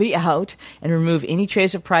fact I'll be out and remove any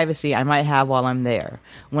trace of privacy I might have while I'm there.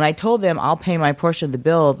 When I told them I'll pay my portion of the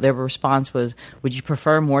bill, their response was, "Would you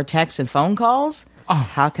prefer more texts and phone calls?"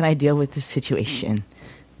 How can I deal with this situation?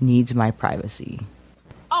 Needs my privacy.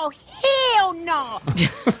 Oh, hell no.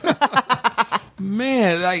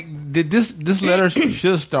 Man, like this letter should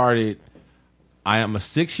have started I am a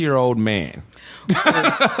 6-year-old man. You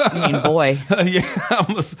mean boy.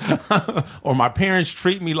 Yeah, or my parents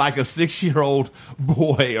treat me like a 6-year-old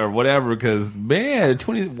boy or whatever. Because man,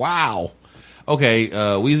 20. Wow. Okay,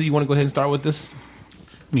 Weezy, you want to go ahead and start with this?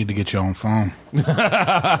 You need to get your own phone.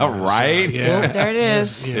 Right? Yeah. There it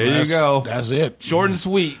is. Yeah, There you go. That's it. Short and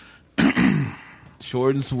sweet.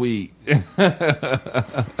 Short and sweet.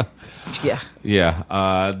 Yeah.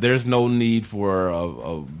 Yeah. There's no need for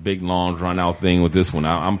a big, long, drawn-out thing with this one.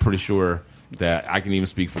 I'm pretty sure that I can even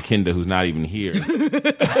speak for Kenda, who's not even here.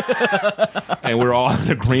 And we're all in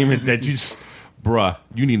agreement that bruh,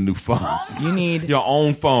 you need a new phone. You need your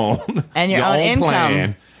own phone. And your own income.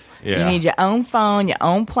 Plan. Yeah. You need your own phone, your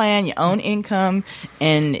own plan, your own income,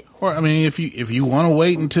 and Or I mean, if you want to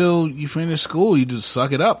wait until you finish school, you just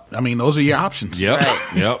suck it up. I mean, those are your options. Yep.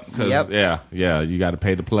 Right. Yep. 'Cause, yeah, you got to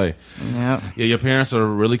pay to play. Yep. Yeah, your parents are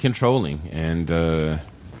really controlling, and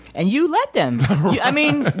you let them.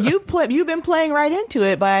 You've been playing right into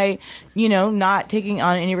it by, not taking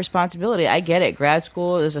on any responsibility. I get it. Grad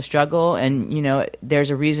school is a struggle, and,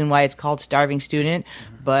 there's a reason why it's called starving student.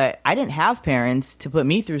 But I didn't have parents to put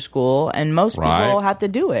me through school, and most people have to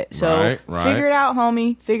do it. So figure it out,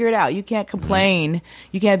 homie. Figure it out. You can't complain. Mm-hmm.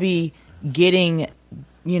 You can't be getting,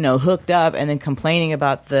 hooked up and then complaining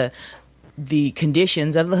about the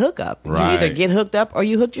conditions of the hookup. Right. You either get hooked up or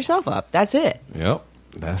you hooked yourself up. That's it. Yep.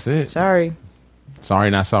 That's it. Sorry,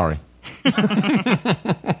 not sorry.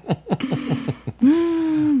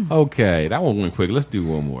 Okay, that one went quick. Let's do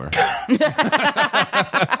one more.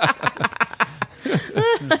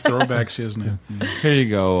 Throwback Shiznit. Here you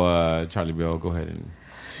go, Charlie Bell. Go ahead and.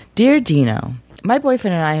 Dear Dino, my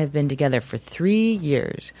boyfriend and I have been together for 3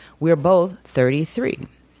 years. We're both 33.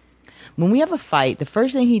 When we have a fight, the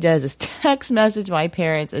first thing he does is text message my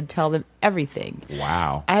parents and tell them everything.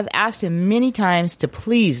 Wow. I have asked him many times to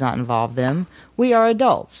please not involve them. We are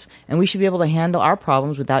adults, and we should be able to handle our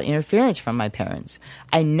problems without interference from my parents.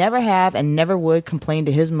 I never have and never would complain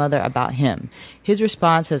to his mother about him. His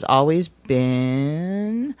response has always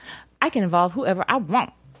been, I can involve whoever I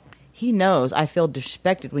want. He knows I feel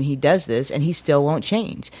disrespected when he does this, and he still won't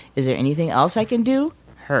change. Is there anything else I can do?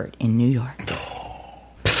 Hurt in New York.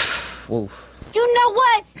 Oof. You know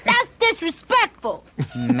what? That's disrespectful.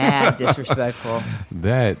 Mad disrespectful.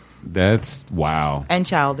 That's wow. And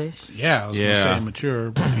childish. Yeah, I was going to say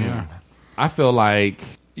mature, but yeah. I feel like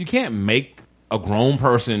you can't make a grown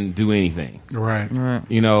person do anything. Right.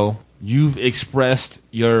 You've expressed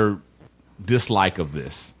your dislike of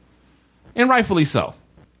this. And rightfully so.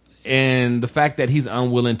 And the fact that he's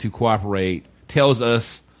unwilling to cooperate tells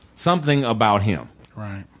us something about him.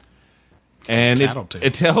 Right. And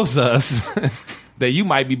it tells us that you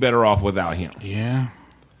might be better off without him. Yeah.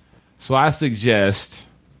 So I suggest,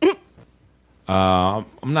 I'm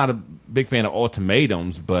not a big fan of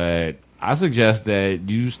ultimatums, but I suggest that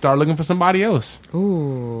you start looking for somebody else.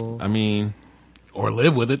 Ooh. I mean, or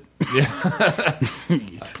live with it.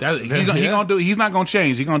 He's not gonna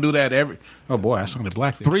change. He's gonna do that every. Oh boy, I sounded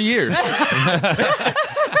black there. 3 years.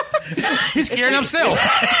 He's scaring himself.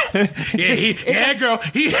 Girl.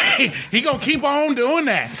 He gonna keep on doing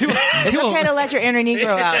that. It's okay to let your inner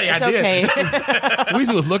Negro out. It's okay.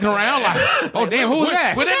 Weezy was looking around like, oh damn, who was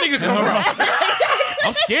that? Where that nigga come from?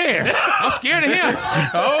 I'm scared. I'm scared of him.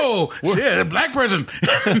 Oh shit, a black person.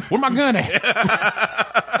 Where my gun at?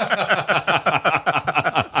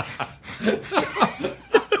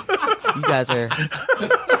 You guys are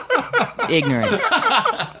ignorant.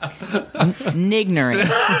 Nignorant.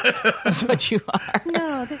 That's what you are.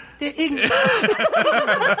 No, they're ignorant.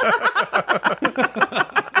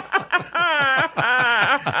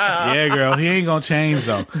 Yeah, girl, he ain't gonna change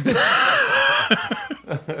though.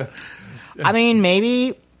 I mean,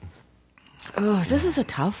 maybe. Oh, this is a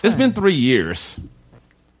tough one. It's been 3 years.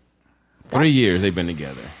 3 years they've been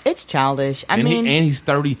together. It's childish. And he's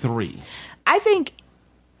 33. I think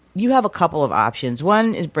you have a couple of options.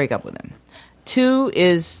 One is break up with him. 2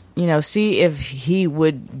 is, see if he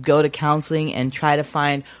would go to counseling and try to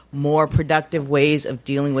find more productive ways of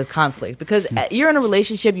dealing with conflict. Because you're in a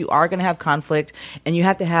relationship, you are going to have conflict, and you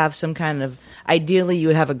have to have some kind of, ideally, you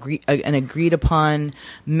would have an agreed upon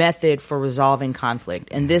method for resolving conflict.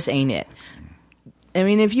 And this ain't it. I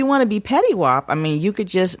mean, if you want to be petty wop, I mean, you could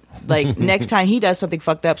just, next time he does something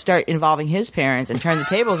fucked up, start involving his parents and turn the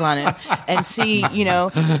tables on him and see, he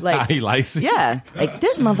likes it. Yeah. Like,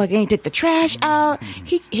 this motherfucker ain't took the trash out.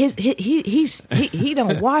 He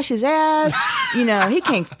don't wash his ass. He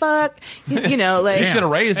can't fuck. He should have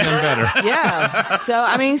raised him better. Yeah. So,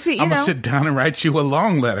 I mean, see, I'm going to sit down and write you a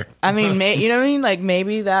long letter. I mean, you know what I mean? Like,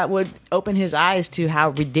 maybe that would open his eyes to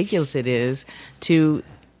how ridiculous it is to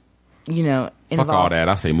involved. Fuck all that.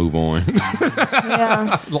 I say move on.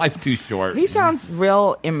 Yeah. Life too short. He sounds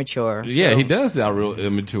real immature. Yeah, so- he does sound real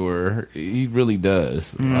immature. He really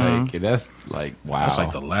does. Like that's like wow. That's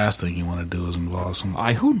like the last thing you want to do is involve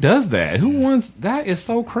somebody. Like who does that? Who wants that? Is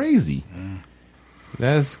so crazy.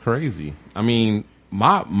 That's crazy. I mean,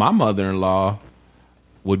 my mother-in-law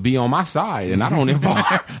would be on my side, and I don't involve.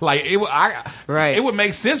 Like it, Right. It would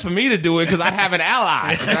make sense for me to do it because I'd have an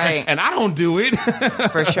ally, Right. and I don't do it.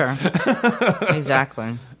 For sure.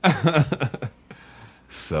 Exactly.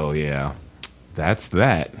 So yeah, that's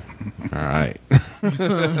that. All right.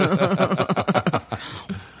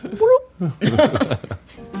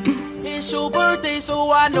 It's your birthday,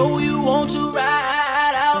 so I know you want to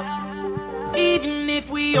ride out. Even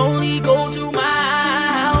if we only go to my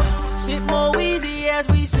house, sit more easy as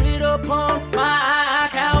we sit upon my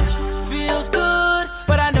couch. Feels good,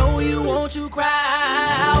 but I know you want to cry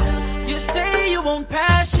out. You say you want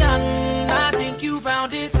passion, I think you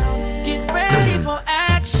found it. Get ready for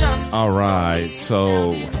action. All right.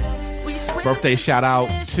 So birthday shout out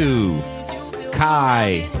to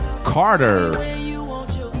Kai Carter.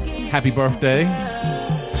 Happy birthday.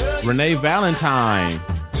 Renee Valentine,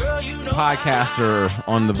 podcaster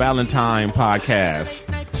on the Valentine podcast.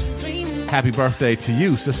 Happy birthday to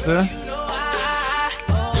you, sister.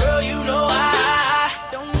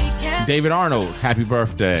 David Arnold, happy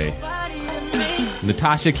birthday.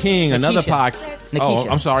 Natasha King, another podcast. Oh,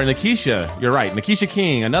 I'm sorry, Nikisha. You're right. Nikisha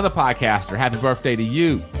King, another podcaster. Happy birthday to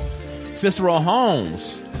you. Cicero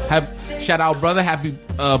Holmes, shout out, brother. Happy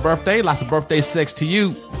birthday. Lots of birthday sex to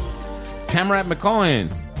you. Tamarat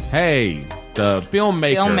McCohen, hey, the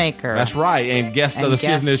filmmaker. That's right, and guest of the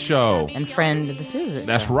Shiznit show. And friend of the Shiznit.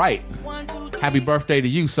 That's right. Happy birthday to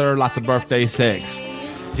you, sir. Lots of birthday sex.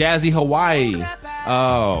 Jazzy Hawaii,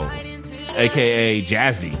 oh, a.k.a.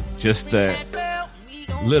 Jazzy. Just the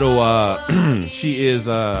little, she is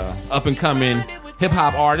up-and-coming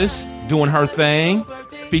hip-hop artist doing her thing.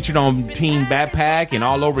 Featured on Team Backpack and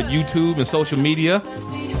all over YouTube and social media.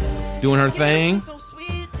 Doing her thing.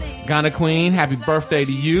 Ghana Queen, happy birthday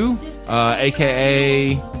to you.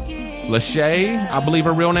 A.k.a. Lachey, I believe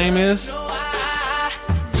her real name is.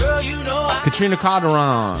 Katrina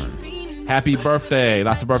Calderon, happy birthday.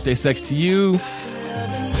 Lots of birthday sex to you.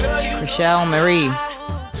 Rochelle Marie.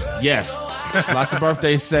 Yes. Lots of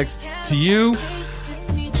birthday sex to you.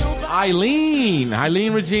 Eileen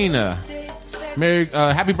Regina. Merry,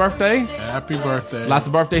 happy birthday. Happy birthday. Lots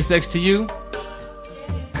of birthday sex to you.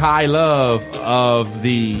 Kai Love of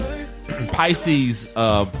the Pisces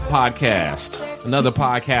podcast, another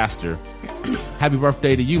podcaster. Happy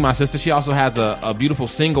birthday to you, my sister. She also has a beautiful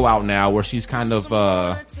single out now where she's kind of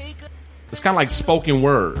it's kind of like spoken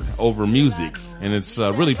word over music, and it's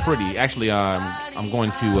really pretty. Actually, I'm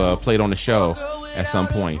going to play it on the show at some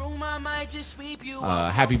point.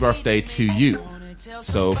 Happy birthday to you.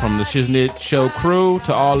 So from the Shiznit Show crew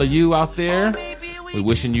to all of you out there, we're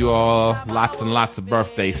wishing you all lots and lots of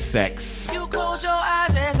birthday sex.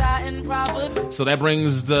 So that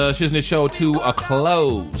brings the Shiznit Show to a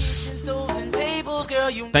close.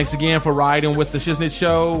 Thanks again for riding with the Shiznit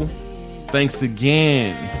Show. Thanks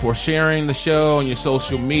again for sharing the show on your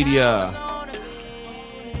social media,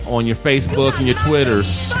 on your Facebook and your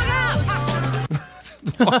Twitters.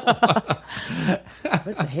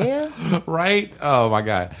 What the hell? Right? Oh, my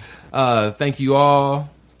God. Thank you all.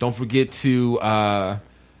 Don't forget to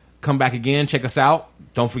come back again. Check us out.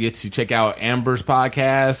 Don't forget to check out Amber's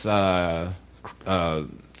podcast,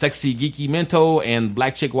 Sexy Geeky Mental, and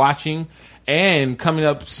Black Chick Watching. And coming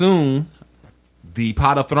up soon, the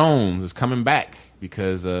Pot of Thrones is coming back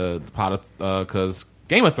because because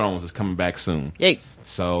Game of Thrones is coming back soon. Yay.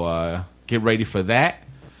 So get ready for that.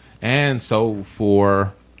 And so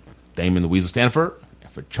for Damon the Weasel Stanford,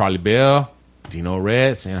 for Charlie Bell, Dino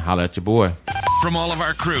Red, saying holla at your boy. From all of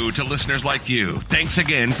our crew to listeners like you, thanks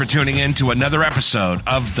again for tuning in to another episode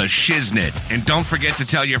of The Shiznit. And don't forget to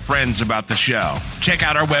tell your friends about the show. Check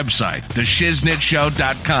out our website,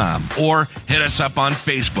 theshiznitshow.com, or hit us up on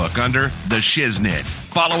Facebook under The Shiznit.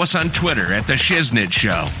 Follow us on Twitter at The Shiznit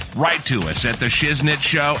Show. Write to us at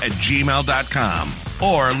theshiznitshow@gmail.com,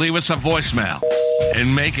 or leave us a voicemail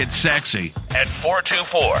and make it sexy at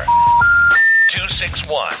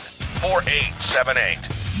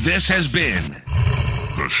 424-261-4878. This has been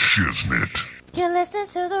The Shiznit. You're listening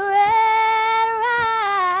to the Red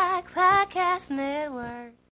Rock Podcast Network.